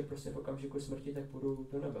myslí si, že prostě v okamžiku smrti tak půjdou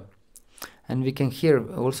do nebe. And we can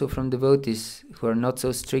hear also from devotees who are not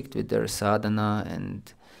so strict with their sadhana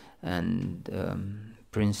and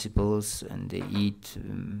principles, and they eat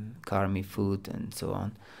karmi food and so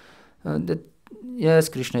on. That yes,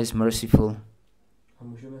 Krishna is merciful. A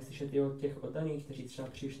můžeme slyšet i od těch oddaných, kteří třeba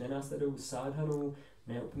příliš nenásledují sádhanu,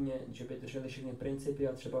 ne úplně, že by drželi všechny principy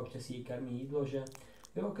a třeba občas jí karmí jídlo, že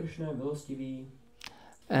jo, Krishna je milostivý.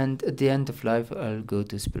 And at the end of life I'll go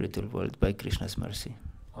to spiritual world by Krishna's mercy.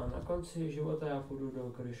 A na konci života já půjdu do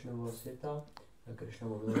Krishnového světa a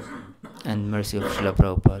Krishnovo milostí. And mercy of Srila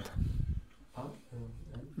Prabhupada.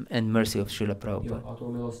 And mercy of Srila Prabhupada. Jo, a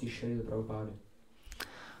tou milostí Srila Prabhupády.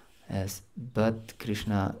 Yes, but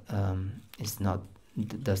Krishna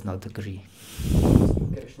does not agree.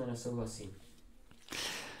 Krishna nesouhlasí.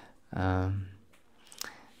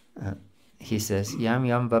 He says, Yam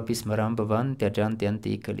yam vapi smaram bhavan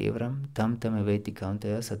tyajantyanti kalivram tam tameveti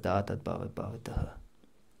kauntaya sadat bhavataha.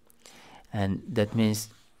 And that means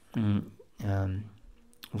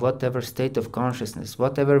whatever state of consciousness,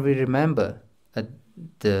 whatever we remember at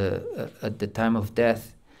the time of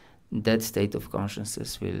death, that state of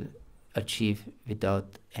consciousness will achieve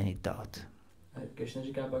without any doubt. Krishna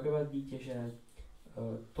říká Bhagavad-gítě, že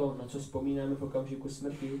to, na co vzpomínáme v okamžiku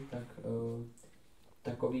smrti, tak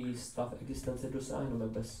takový stav existence dosáhneme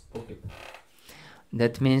bez pochyb.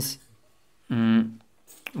 That means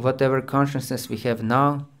whatever consciousness we have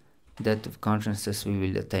now, that of consciousness we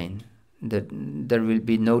will attain. That there will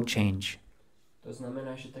be no change. To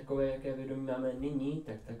znamená, že takové, jaké vědomí máme nyní,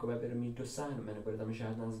 tak takové vědomí dosáhneme, nebude tam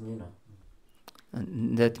žádná změna.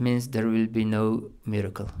 And that means there will be no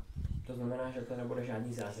miracle. To znamená, že to nebude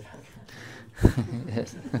žádný zázrak.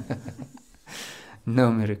 Yes.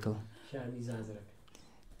 No miracle. Žádný zázrak.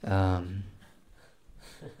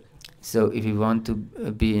 So if you want to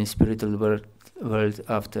be in spiritual world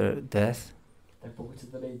after death, tak pokud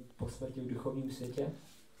chcete být po smrti v duchovním světě,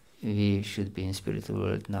 we should be in spiritual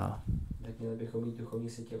world now. Tak měli bychom být v duchovním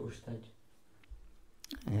světě už teď.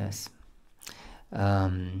 Yes.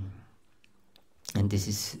 And this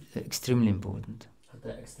is extremely important. A to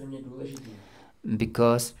je extrémně důležité.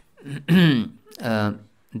 Because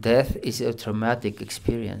death is a traumatic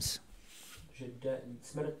experience. Že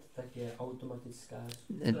smrt tak je automatická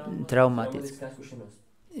Traumatická zkušenost.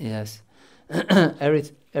 Yes.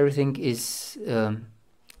 Everything is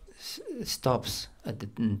stops at the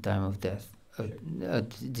time of death. At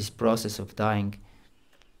this process of dying.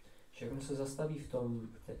 Všechno se zastaví v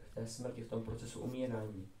té smrti, v tom procesu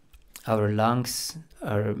umírání. Our lungs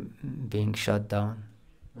are being shut down.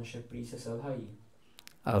 Naše plíce selhají.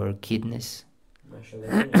 Our kidneys. Naše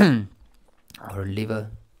ledviny. Our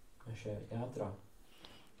liver. Naše játra.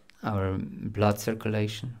 Our blood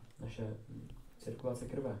circulation. Naše cirkulace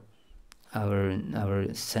krve.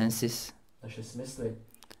 Our senses. Naše smysly.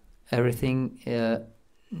 Everything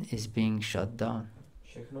is being shut down.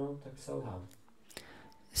 Všechno tak selhá.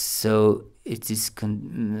 So it is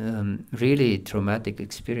really traumatic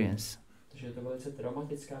experience. Takže je to velice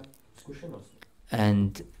traumatická zkušenost.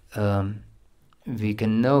 And we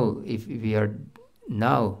can know if we are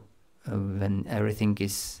now, when everything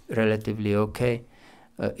is relatively okay,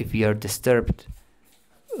 if we are disturbed,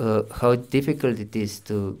 how difficult it is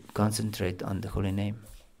to concentrate on the holy name.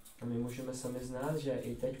 A my můžeme sami znát, že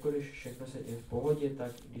i teď, když všechno se je v pohodě,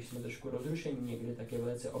 tak když jsme trošku rozrušení někdy, tak je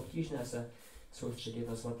velice obtížné se soustředit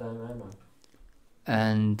na svaté jméno.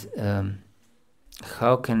 And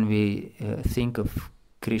how can we think of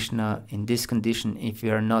Krishna in this condition if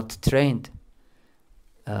we are not trained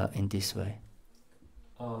in this way?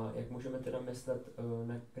 A jak můžeme teda myslet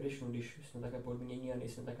na Krishnu, když jsme také podmínění a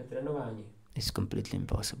nejsme také trénováni? It's completely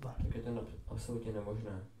impossible. Tak je to absolutně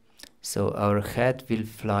nemožné. So our head will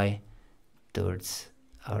fly towards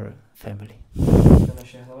our family. Ta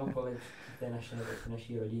naše hlava polетí k té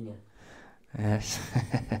naší rodině. Yes.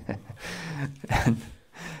 And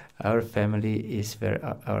our family is where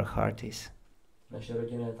our heart is. Naše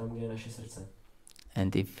rodina je tam, kde je naše srdce.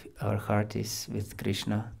 And if our heart is with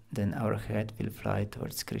Krishna, then our head will fly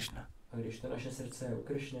towards Krishna. A když to naše srdce je u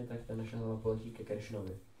Krishny, tak ta naše hlava poletí ke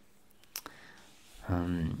Krishnovi.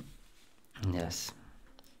 Yes.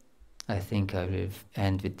 I think I will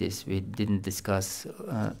end with this. We didn't discuss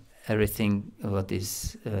everything what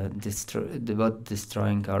is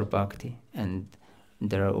destroying our bhakti, and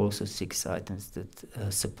there are also 6 items that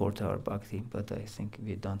support our bhakti, but I think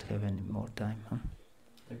we don't have any more time.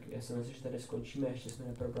 Tak já si myslím, že tady skončíme, ještě jsme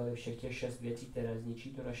neprobrali všech těch 6 věcí, které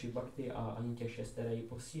zničí tu naši bhakti a ani těch 6, které ji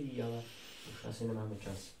posílí, ale už asi nemáme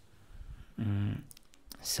čas.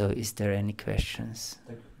 So is there any questions?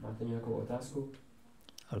 Tak máte nějakou otázku?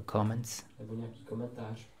 Or comments? Nebo nějaký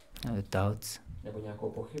komentář? Or doubts? Nebo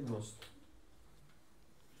nějakou pochybnost?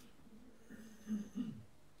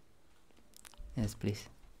 Yes, please.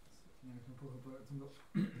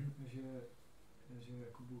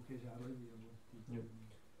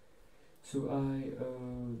 So I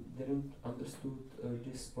didn't understood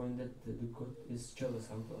this point that the God is jealous.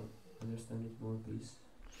 How to understand it more, please?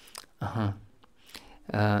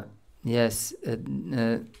 Yes.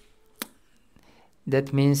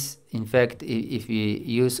 That means, in fact, if we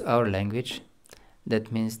use our language,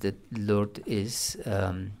 that means that Lord is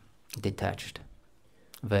detached.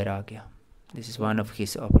 Vairagya. This is one of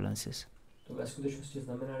his opulences. To ve skutečnosti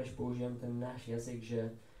znamená, když použijeme ten náš jazyk,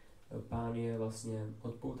 že Pán je vlastně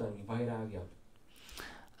odpoutaný, vairagya.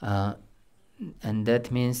 And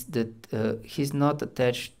that means that he's not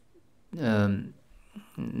attached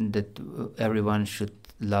that everyone should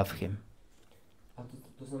love him. A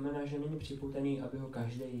to znamená, že není připoutaný, aby ho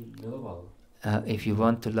každý miloval. If you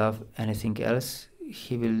want to love anything else,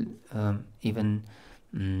 he will even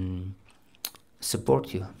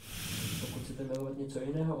support you. Pokud chcete milovat něco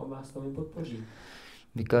jiného, on vás tomu podpoří.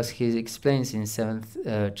 Because he explains in 7th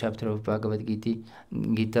chapter of Bhagavad-Gita,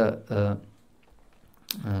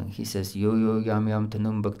 he says, yo yo yam yam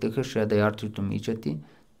tanum bhaktiha shradayartutam ichati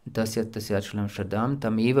tasyachalam shradam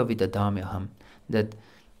tamiva vidadamyaham. That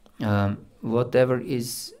whatever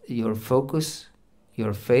is your focus,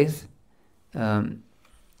 your faith,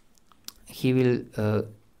 he will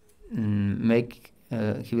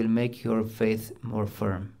make your faith more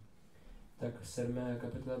firm. Tak v 7.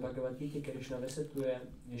 kapitole Bhagavad-Gita Krishna vysvětluje,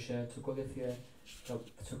 že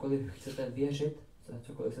cokoliv chcete věřit,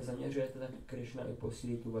 cokoliv se zaměřujete, tak Krishna i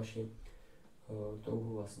posílí tu vaši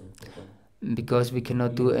touhu vlastně. Because we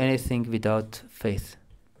cannot do anything without faith.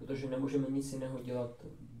 Protože nemůžeme nic jiného dělat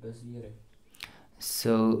bez víry.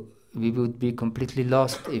 So we would be completely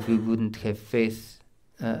lost if we wouldn't have faith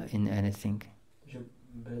in anything. Že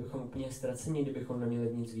byli bychom úplně ztraceni, kdybychom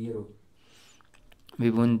neměli nic víru.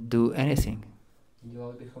 We wouldn't do anything.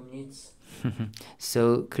 Dělali bychom nic.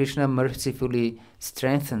 So Krishna mercifully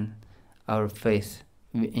strengthened our faith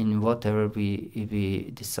in whatever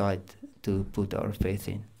we decide to put our faith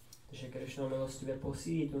in. Takže Krishna milostivě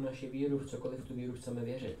posílí tu naši víru, v cokoliv tu víru chceme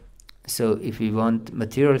věřit. So if we want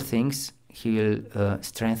material things, he will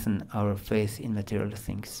strengthen our faith in material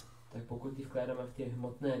things. Tak pokud ji vkládáme v ty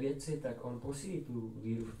hmotné věci, tak on posílí tu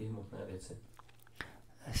víru v ty hmotné věci.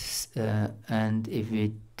 And if we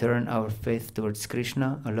turn our faith towards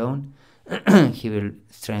Krishna alone, he will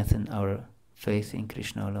strengthen our faith in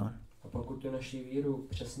Krishna alone. A pokud tu naši víru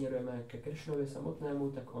přesměrujeme ke Krishnovi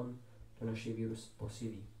samotnému, tak on tu naši víru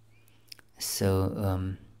posílí. So,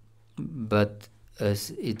 but as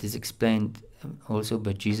it is explained also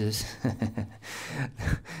by Jesus,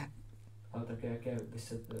 ale také jak je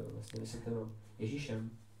vysvětleno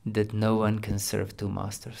Ježíšem, that no one can serve 2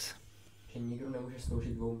 masters. Že nikdo nemůže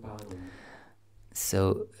sloužit 2 pánům.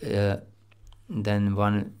 So then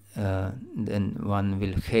one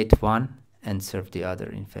will hate one and serve the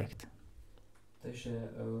other, in fact. Takže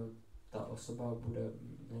ta osoba bude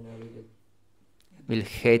nenávidět. Will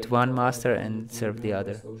hate one master and serve the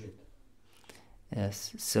other.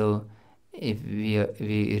 Yes. So if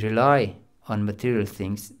we rely on material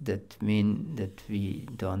things, that mean that we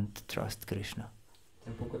don't trust Krishna.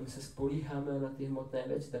 Tak pokud my se spolíháme na ty hmotné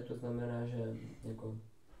věci, tak to znamená, že jako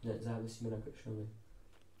nezávisíme na Krishnovi.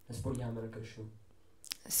 Nespolíháme na Krishnu.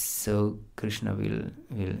 So Krishna will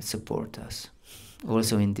support us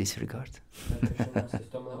also in this regard. Krishna nás v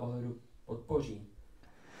tomhle ohledu podpoří.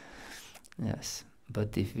 Yes,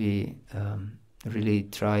 but if we really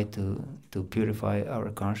try to purify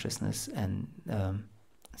our consciousness and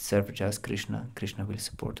serve just Krishna, Krishna will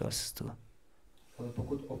support us too. Ale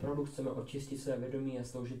pokud opravdu chceme očistit své vědomí a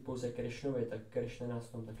sloužit pouze Krishnovi, tak Krishna nás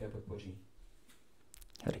v tom také podpoří.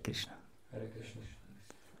 Hare Krishna. Hare Krishna.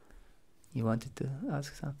 You wanted to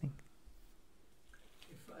ask something?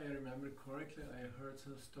 If I remember correctly, I heard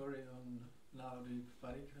some story on Navadvip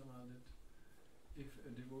Parikramā that if a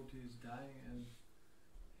devotee is dying and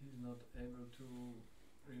he's not able to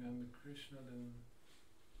remember Krishna, then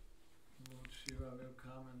Lord Shiva will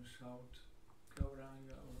come and shout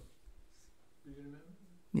Gauranga, or do you remember?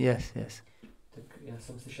 Yes, yes. Tak já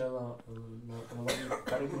jsem slyšel na Navadvip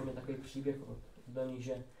Parikramā takový příběh od oddaných,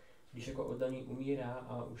 že když jako oddaný umírá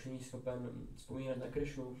a už není schopen vzpomínat na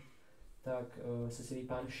Krishnu, tak se sjeví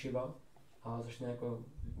pán Shiva a začne jako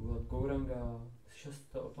volat Gauranga. Slyšel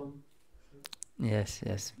jste to o tom? Yes,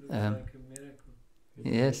 yes. Like a miracle.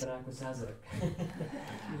 Yes. To jako zázrak.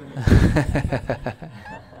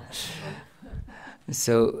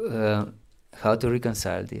 So, how to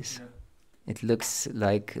reconcile this? Yeah. It looks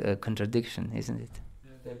like a contradiction, isn't it?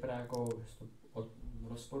 To je právě jako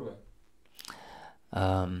rozporuje.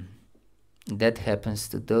 That happens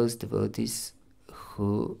to those devotees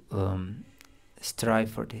who strive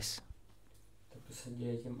for this. Tak to se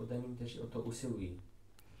děje těm oddaným, kteří o to usilují.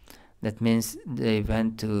 That means they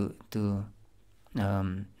went to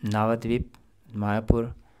Navadvip,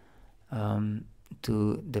 Mayapur,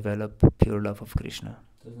 to develop pure love of Krishna.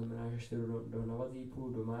 To znamená, že šli do Navadvipu,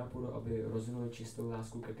 do Mayapuru, aby rozvinuli čistou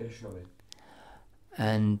lásku ke Krishnovi.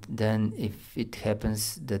 And then if it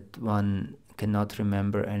happens that one cannot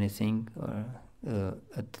remember anything or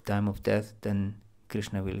at the time of death, then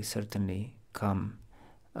Krishna will certainly come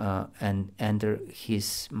and enter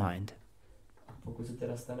his mind. Pokud se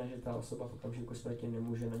teda stane, že ta osoba v okamžiku smrti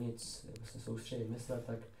nemůže na nic se soustředit, myslet,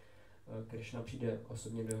 tak Krishna přijde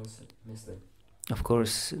osobně do jeho mysli. Of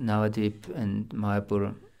course, Navadvip and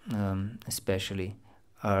Mayapur especially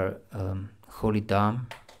are holy dham.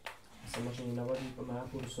 Samozřejmě Navadvip a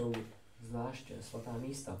Mayapur jsou zvlášť svatá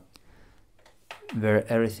místa. Where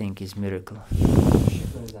everything is miracle.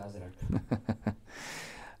 Všechno je zázrak.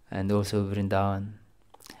 And also Vrindavan.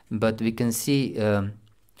 But we can see,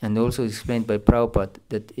 and also explained by Prabhupada,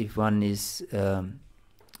 that if one is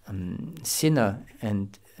sinner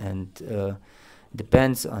and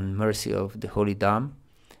depends on mercy of the holy dham,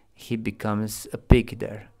 he becomes a pig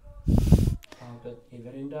there. A i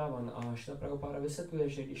Vrindavan a Šrila Prabhupáda vysvětluje,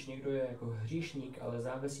 že když někdo je jako hříšník, ale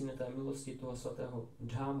závisí na té milosti toho svatého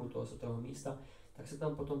dhámu, toho svatého místa, tak se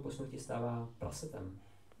tam potom po smrti stává prasetem.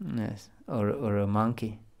 Yes, or a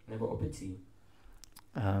monkey. Nebo opicí.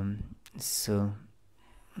 So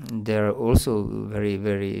there are also very,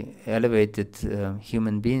 very elevated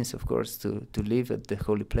human beings, of course, to live at the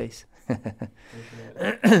holy place.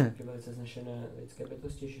 Takže velice znešené lidské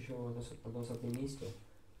bytosti žijí na tom svatém místě.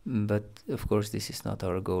 But of course this is not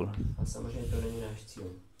our goal. A samozřejmě to není náš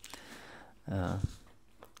cíl.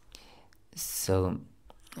 So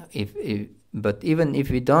but even if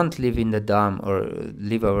we don't live in the dham or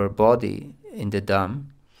live our body in the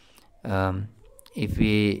dham, if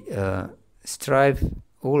we strive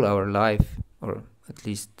all our life, or at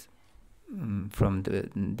least from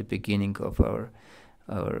the beginning of our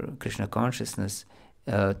Krishna consciousness,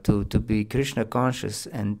 to be Krishna conscious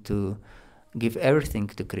and to give everything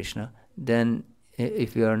to Krishna, then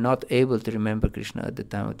if we are not able to remember Krishna at the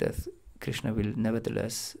time of death, Krishna will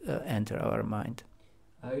nevertheless enter our mind.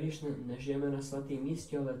 A když nežijeme na svatém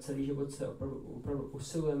místě, ale celý život se opravdu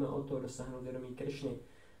usilujeme o to dosáhnout vědomí Krishny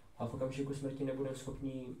a v okamžiku smrti nebudeme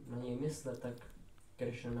schopni na něj myslet, tak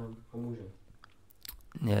Krishna nám pomůže.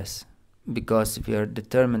 Yes, because we are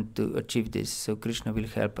determined to achieve this, so Krishna will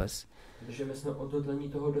help us. Protože my jsme odhodlení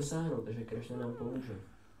toho dosáhnout, takže Krishna nám pomůže.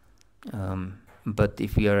 But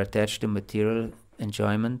if we are attached to material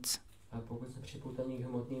enjoyments, a pokud jsme připoutaní k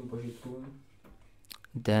hmotným požitkům,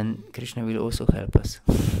 then Krishna will also help us.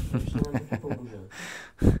 Krishna nám taky pomůže.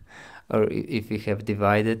 Or if we have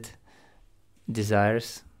divided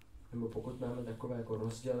desires, nebo pokud máme takové jako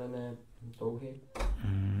rozdělené touhy,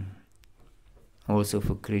 also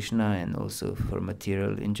for Krishna and also for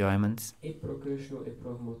material enjoyments, I pro Krishnu, i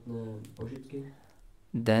pro hmotné požitky,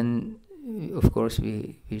 then of course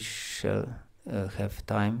we shall have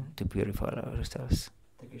time to purify ourselves.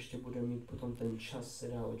 tak ještě budeme mít potom ten čas se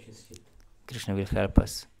dál očistit. Krishna will help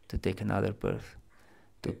us to take another birth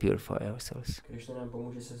to purify ourselves. Krishna nám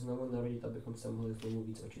pomůže se znovu narodit, abychom se mohli znovu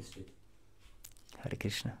víc očistit. Hare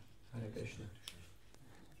Krishna. Hare Krishna.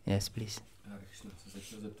 Yes, please. Hare Krishna, se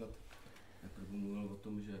chtěl zeptat, jak první mluvil o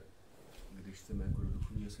tom, že když chceme jako do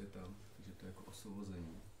duchovního světa, že to je jako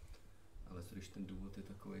osvobození. Ale co když ten důvod je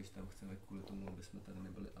takový, že tam chceme kvůli tomu, aby jsme tady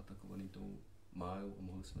nebyli atakovaný tou májou a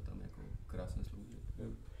mohli jsme tam jako krásně sloužit.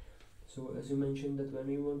 Yeah. So as you mentioned that when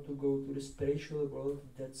we want to go to the spiritual world,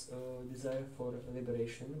 that's a desire for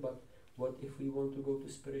liberation, but what if we want to go to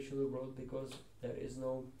spiritual world because there is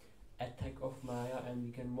no attack of Maya and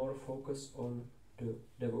we can more focus on the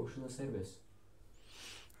devotional service?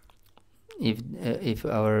 If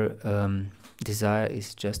our desire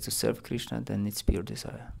is just to serve Krishna, then it's pure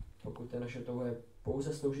desire. Pokud ta naše touha je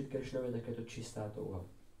pouze sloužit Krishnovi, tak je to čistá touha.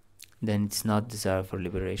 Then it's not desire for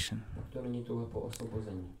liberation. Tak to není touha po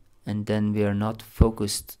osvobození. And then we are not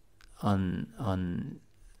focused on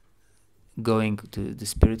going to the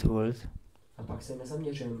spiritual world, A pak se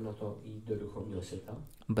nezaměřujeme na to jít do duchovního světa,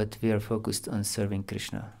 but we are focused on serving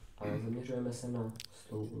Krishna ale zaměřujeme se na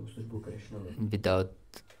službu Krishnovi. without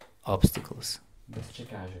obstacles. Bez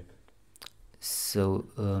překážek. So,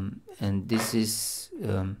 and this is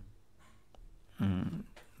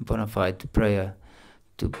bona fide prayer,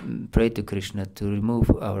 to pray to Krishna to remove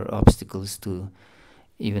our obstacles to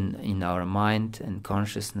even in our mind and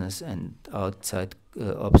consciousness and outside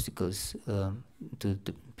obstacles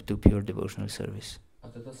to pure devotional service. A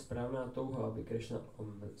to je ta správná touha, aby Krishna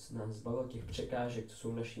nás zbavil těch překážek, co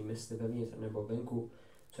jsou naší mysli vevnitř nebo venku,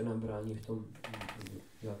 co nám brání v tom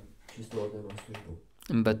dělat čistou oddanou službu.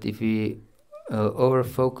 But if we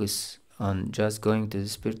over-focus on just going to the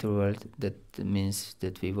spiritual world, that means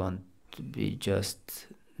that we want to be just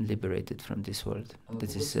liberated from this world.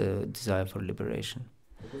 That is a desire for liberation.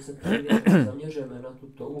 Pokud se zaměřujeme na tu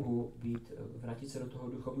touhu vrátit se do toho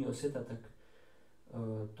duchovního světa, tak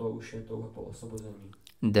to už je touha po osvobození.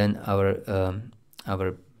 Then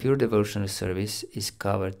our pure devotional service is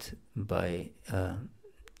covered by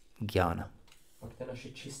jnana. Pak ta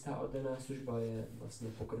naše čistá oddaná služba je vlastně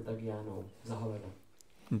pokryta gyánou, zahalena.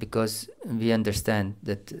 Because we understand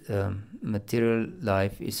that material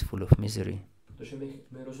life is full of misery. Protože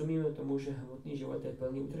my rozumíme tomu, že hmotný život je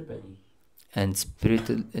plný utrpení. And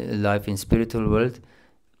spiritual life in spiritual world,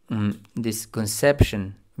 this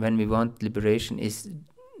conception when we want liberation is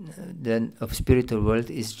then of spiritual world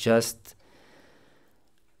is just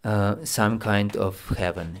some kind of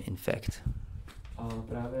heaven, in fact. A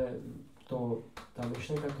právě ta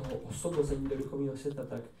myšlenka toho osvobození do duchovního světa,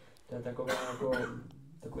 tak to je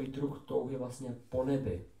takový druh touhy vlastně po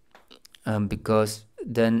nebi. Because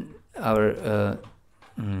then our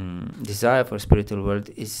desire for spiritual world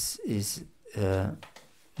is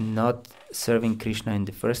not serving Krishna in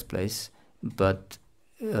the first place, but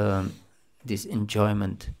this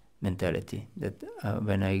enjoyment mentality that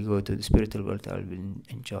when I go to the spiritual world, I will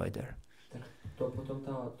enjoy there. Tak to potom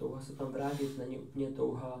ta touha se tam vrátit není úplně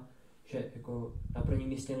touha, že jako na prvním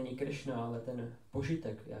místě není Krishna, ale ten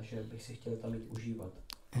požitek, že bych si chtěl tam jít užívat.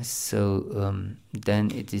 So then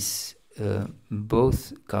it is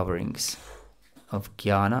both coverings of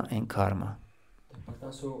jnana and karma. Tak pak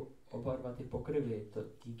tam jsou oba dva ty pokryvy, ty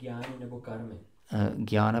gyány nebo karmy.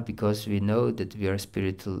 Jnana, because we know that we are a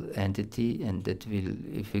spiritual entity and that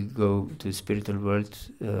if we go to the spiritual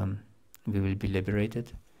world, we will be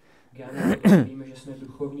liberated. Gyána, protože víme, že jsme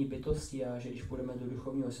duchovní bytosti a že když půjdeme do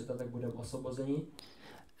duchovního světa, tak budeme osvobozeni.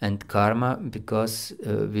 And karma, because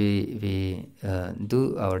we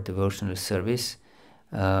do our devotional service,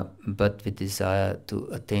 but we desire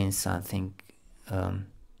to attain something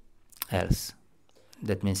else.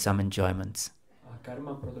 That means some enjoyments. A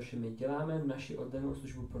karma, protože my děláme naši oddanou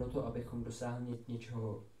službu proto, abychom dosáhli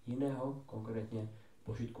něčeho jiného, konkrétně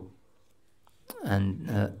požitku. And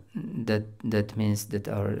that means that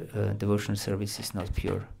our devotional service is not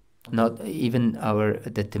pure. Not even our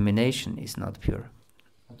determination is not pure.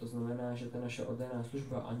 A to znamená, že ta naše oddaná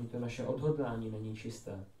služba ani to naše odhodlání není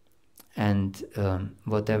čisté. And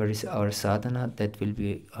whatever is our sadhana, that will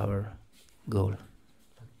be our goal.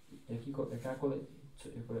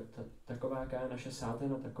 Taková, jaká je naše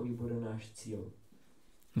sadhana, takový bude náš cíl.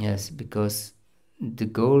 Yes, because the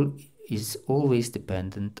goal is always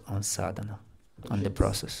dependent on sadhana, on the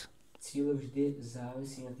process. Cíl vždy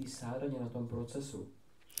závisí na té sádhaně, na tom procesu.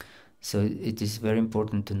 So it is very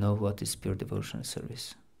important to know what is pure devotional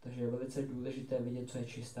service. Takže je velice důležité vidět, co je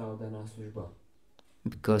čistá oddaná služba.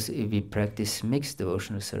 Because if we practice mixed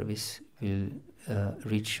devotional service, we'll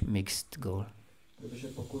reach mixed goal. Protože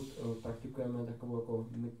pokud praktikujeme takovou jako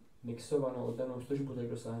mixovanou oddanou službu, tak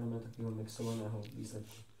dosáhneme takového mixovaného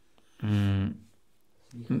výsledku.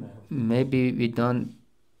 Maybe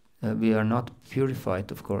we are not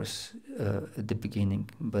purified, of course, at the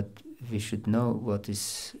beginning, but we should know what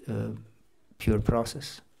is pure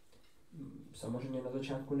process. Samozřejmě na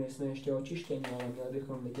začátku nejsme ještě očištěni, ale měli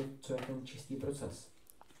bychom vidět, co je ten čistý proces.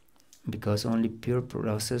 Because only pure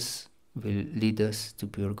process will lead us to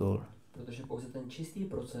pure goal. Protože pouze ten čistý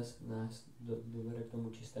proces nás dovede k tomu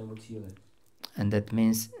čistému cíli. And that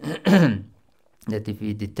means that if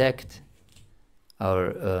we detect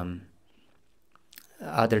our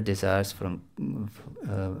other desires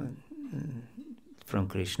from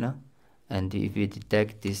Krishna, and if we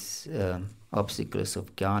detect these obstacles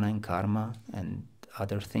of jnana and karma and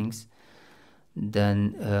other things,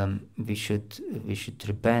 then we should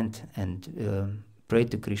repent and pray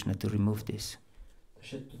to Krishna to remove this.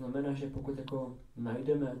 Takže to znamená, že pokud jako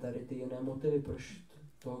najdeme tady ty jiné motivy, proč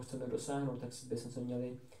toho chceme dosáhnout, tak bychom se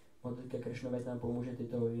měli modlit ke Krishnovi, ať nám pomůže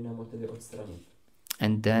tyto jiné motivy odstranit.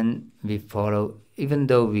 And then we follow, even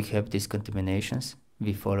though we have these contaminations,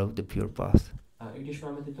 we follow the pure path. A i když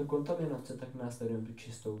máme tyto kontaminace, tak následujeme tu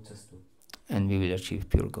čistou cestu. And we will achieve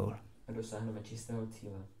pure goal. A dosáhneme čistého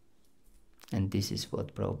cíle. And this is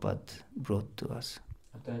what Prabhupada brought to us.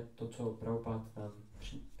 A to je to, co Prabhupada nám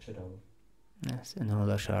předal. Yes, and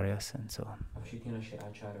all acharyas and so on. A všichni naše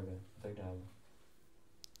áčárové a tak dále.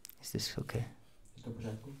 Is this okay? Je to v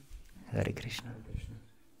pořádku? Hare Krishna. Hare Krishna.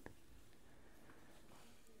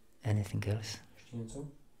 Anything else? Ještě něco?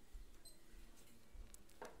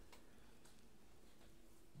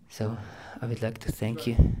 So, I would like to thank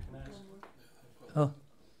you. Oh.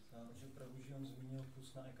 Že Prabhuji on zmínil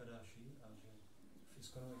plus na Ekadáši a že v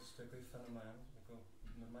ISKCONu existuje takový fenomén, jako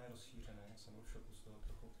normálně rozšířený, jsem byl v šoku z toho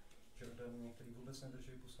trochu, že některý vůbec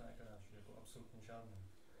nedrží plus na Ekadáši, jako absolutně žádný.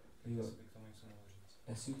 Jestli bych k tomu něco mohl říct.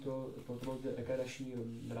 As you talked about the Ekadashi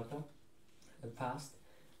Vrata fast,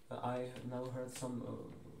 I now heard some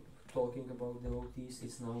talking about devotees.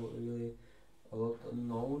 It's now really a lot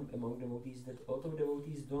known among devotees that a lot of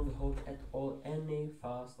devotees don't hold at all any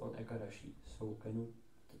fast on Ekadashi. So can you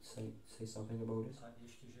say something about this? A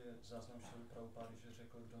ještě, že záznam Šrily Prabhupády, že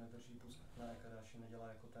řekl, kdo nedrží plus na Ekadashi, nedělá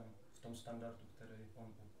jako ten v tom standardu, který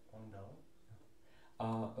on dal.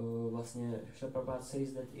 A vlastně Šrila Prabhupada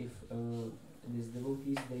says that if these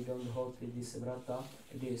devotees they don't hold this vrata,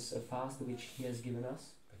 this fast which he has given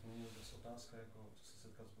us, tak není vůbec otázka, jako se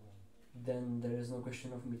setkat s Bohem. then there is no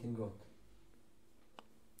question of meeting God.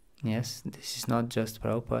 Yes, this is not just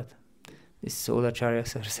Prabhupada. These all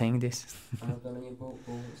acharyas are saying this. Ano, to není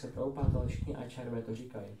pouze Prabhupada, ale všichni áčárové to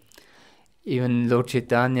říkají. Even Lord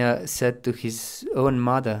Chaitanya said to his own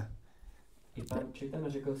mother I pan Chaitanya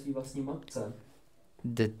řekl svý vlastní matce,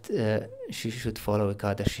 that she should follow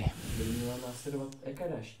Ekadashi. že by měla následovat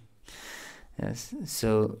Ekadashi. Yes,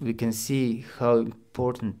 so we can see how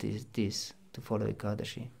important it is to follow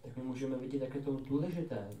Ekadashi. Tak my můžeme vidět, jak je to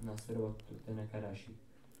důležité následovat ten Ekadashi.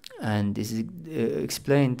 And this is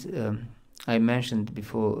explained, I mentioned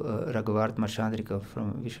before Raghuvartma Chandrika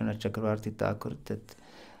from Vishwanath Chakravarti Thakur that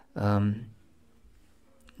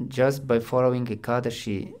just by following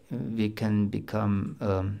Ekadashi we can become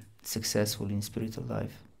successful in spiritual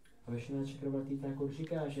life. A Vishwanath Chakravarti Thakur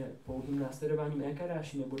říká, že pouhým následováním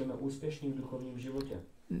Ekadashi nebudeme úspěšní v duchovním životě.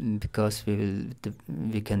 Because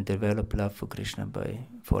we can develop love for Krishna by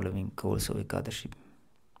following also Ekadashi.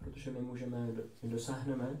 Protože my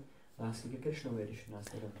dosáhneme lásky ke Krishnovi, když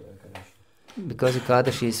následujeme to Ekadashi. Because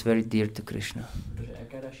Ekadashi is very dear to Krishna. Protože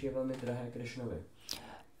Ekadashi je velmi drahé Krishnovi.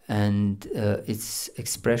 And it's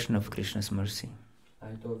expression of Krishna's mercy. A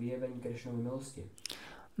je to vyjevení Krishnovy milosti.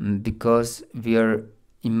 Because we are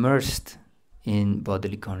immersed in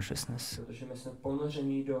bodily consciousness. Protože my jsme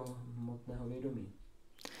ponoření do hmotného vědomí,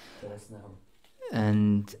 tělesného.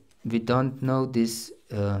 And we don't know this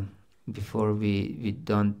before we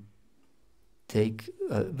don't take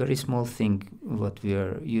a very small thing what we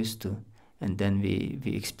are used to, and then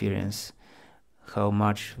we experience how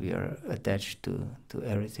much we are attached to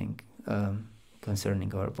everything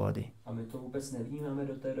concerning our body. A my to vůbec nevnímáme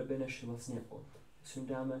do té doby, než vlastně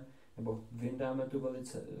sundáme nebo vyndáme tu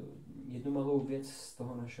velice jednu malou věc z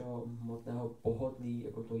toho našeho hmotného pohodlí,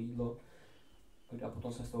 jako to jídlo, a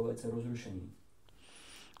potom jsme z toho velice rozrušení.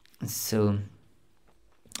 So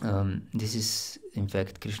this is in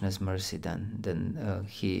fact Krishna's mercy. Then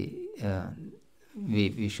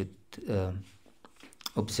we should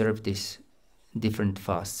observe this different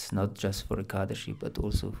fasts, not just for Ekadashi, but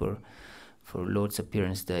also for Lord's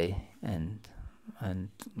Appearance Day and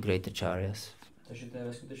great acharyas. Takže to je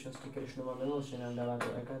ve skutečnosti Krishnova milost, že nám dává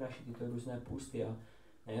to Ekadashi, tyto různé půsty a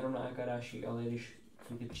nejenom na Ekadashi, ale když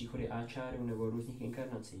jsou ty příchody áčáryů nebo různých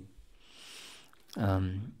inkarnací.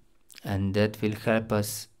 And that will help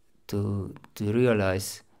us to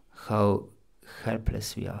realize how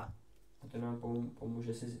helpless we are. A to nám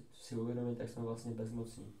pomůže si uvědomit, jak jsme vlastně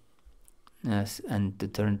bezmocní. Yes, and to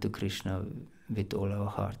turn to Krishna with all our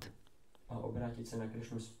heart. A obrátit se na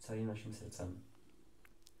Krishnu s celým naším srdcem.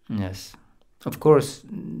 Yes. Of course,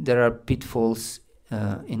 there are pitfalls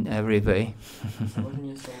in every way.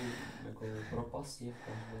 Samozřejmě jsou jako propasti v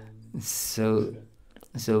každém.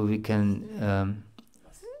 So we can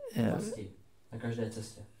na každé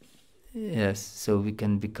cestě. yes, so we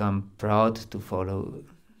can become proud to follow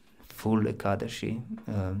full Ekadashi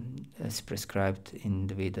as prescribed in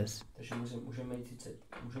the Vedas. Takže můžeme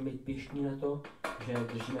být pyšní na to, že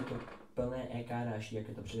držíme to plné Ekadashi, jak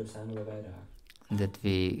je to předepsáno ve Védách. That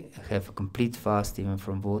we have a complete fast even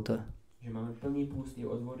from water. Že máme plný půst i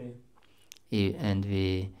od vody. And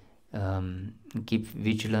we keep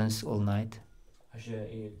vigilance all night. A že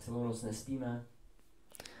i celou noc nespíme.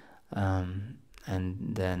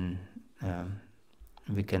 And then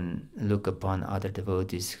we can look upon other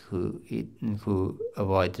devotees who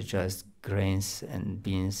avoid just grains and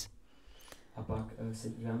beans. A pak se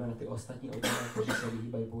díváme na ty ostatní občané, kteří se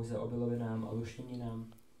vyhýbají pouze obilovinám a luštěninám.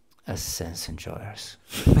 As sense enjoyers.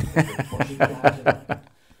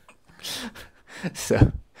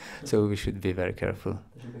 So we should be very careful.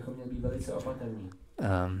 Takže bychom měli být velice opatrní.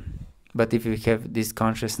 But if we have this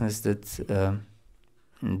consciousness that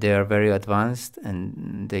they are very advanced and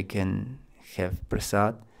they can have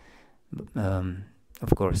prasad,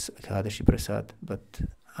 of course Ekadashi prasad, but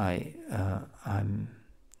I'm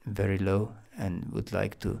very low and would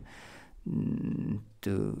like to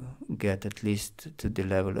get at least to the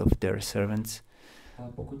level of their servants. A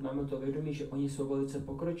pokud máme to vědomí, že oni jsou velice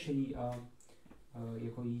pokročilí a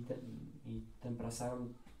jako jí ten prasad,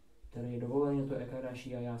 který je dovolený na to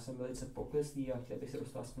Ekadashi a já jsem velice pokleslý a chtěl bych se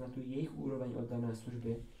dostat na tu jejich úroveň oddané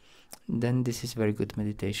služby, then this is very good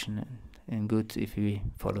meditation and good if we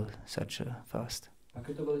follow such a fast. Pak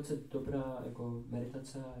je to velice dobrá jako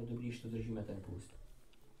meditace a je dobrý, že to držíme ten půst.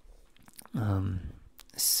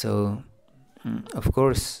 So of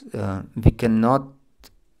course we cannot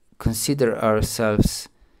consider ourselves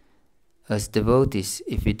as devotees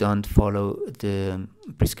if we don't follow the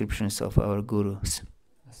prescriptions of our gurus.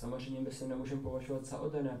 A samozřejmě my se nemůžeme považovat za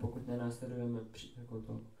oddané, pokud nenásledujeme jako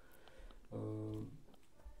to,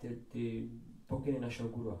 ty pokyny našeho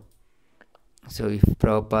guru. So if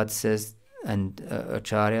Prabhupada says and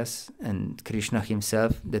acharyas and Krishna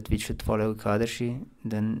himself that we should follow Ekadashi,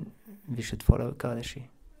 then we should follow Ekadashi.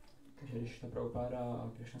 Takže když ta Prabhupada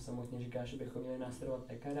a Krishna samotně říká, že bychom měli následovat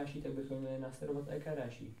Ekadashi, tak bychom měli následovat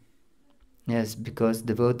Ekadashi. Yes, because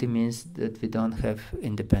devotee means that we don't have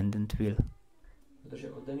independent will.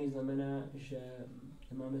 Protože oddaný znamená, že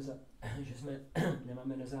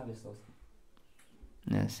nemáme nezávislost.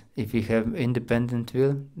 Yes, if we have independent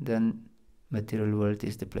will, then material world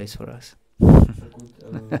is the place for us. Pokud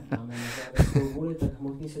máme nezávislou vůli, tak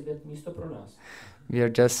hmotný svět je místo pro nás. We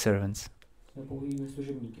are just servants. Jsme pouhými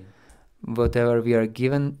služebníky. Whatever we are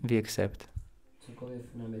given, we accept.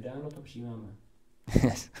 Cokoliv nám je dáno, to přijímáme.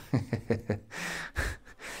 Yes.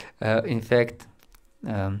 In fact,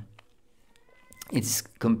 it's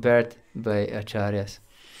compared by acharyas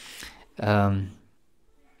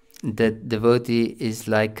that devotee is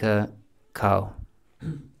like a cow.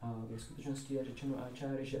 A ve skutečnosti je řečeno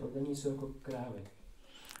áčáry, že oddaní jsou jako krávy.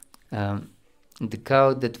 The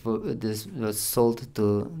cow that was sold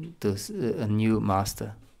to a new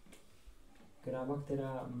master. Kráva,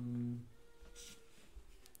 která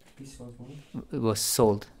was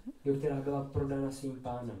sold. Jo, která byla prodána svým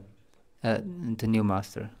pánem. The new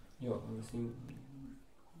master. Jo, svým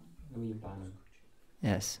novým pánem.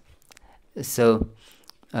 Yes. So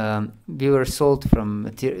we were sold from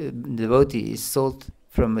devotee is sold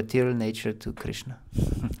from material nature to Krishna.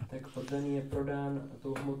 Tak oddaný je prodán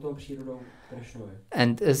tou hmotnou přírodou Krishnovi.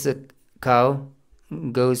 And as a cow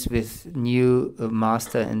goes with new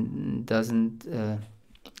master and doesn't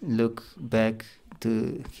look back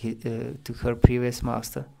to her previous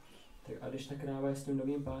master. Tak a když ta kráva je s tím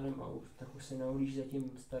novým pánem, tak už se nahlíží za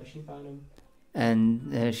tím starším pánem. And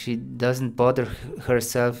she doesn't bother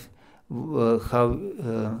herself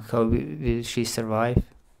how will she survive.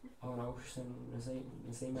 A ona už se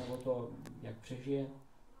nezajímá o to, jak přežije.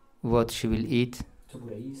 What she will eat. Co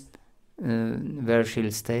bude jíst. Where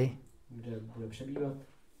she'll stay. Kde bude přebývat.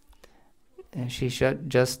 she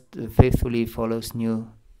just faithfully follows new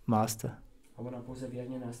master. A ona pouze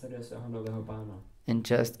věrně následuje svého nového pána.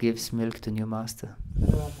 And just gives milk to new master.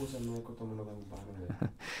 Dává pouze mléko tomu novému pánovi.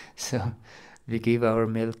 So we give our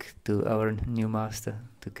milk to our new master,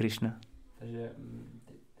 to Krishna. Takže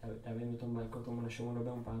dáváme to mléko tomu našemu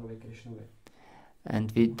novému pánovi Krishnovi.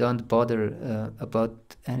 And we don't bother about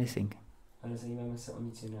anything. A nezajímáme se o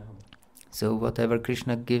nic jiného. So whatever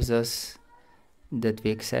Krishna gives us, that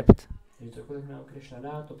we accept. Takže cokoliv nám Krishna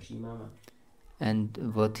dá, to přijímáme. And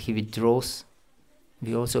what he withdraws,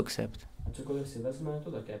 we also accept. A cokoliv si vezme,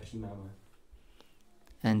 to také přijímáme.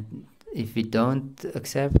 And if we don't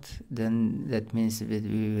accept, then that means that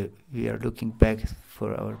we are looking back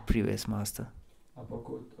for our previous master. A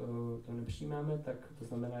pokud to nepřijímáme, tak to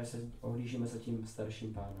znamená, že se ohlížíme za tím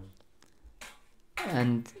starším pánem.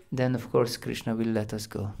 And then of course Krishna will let us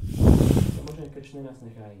go. Samozřejmě Krishna nás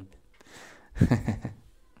nechá jít.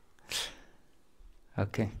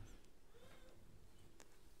 Okay.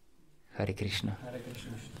 Hare Krishna. Hare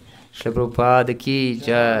Krishna. Shri Prabhupada ki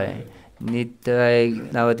jai.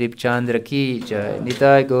 Nitai Navadip Chandra ki jai.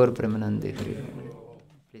 Nitai Gaur Premanande Hari.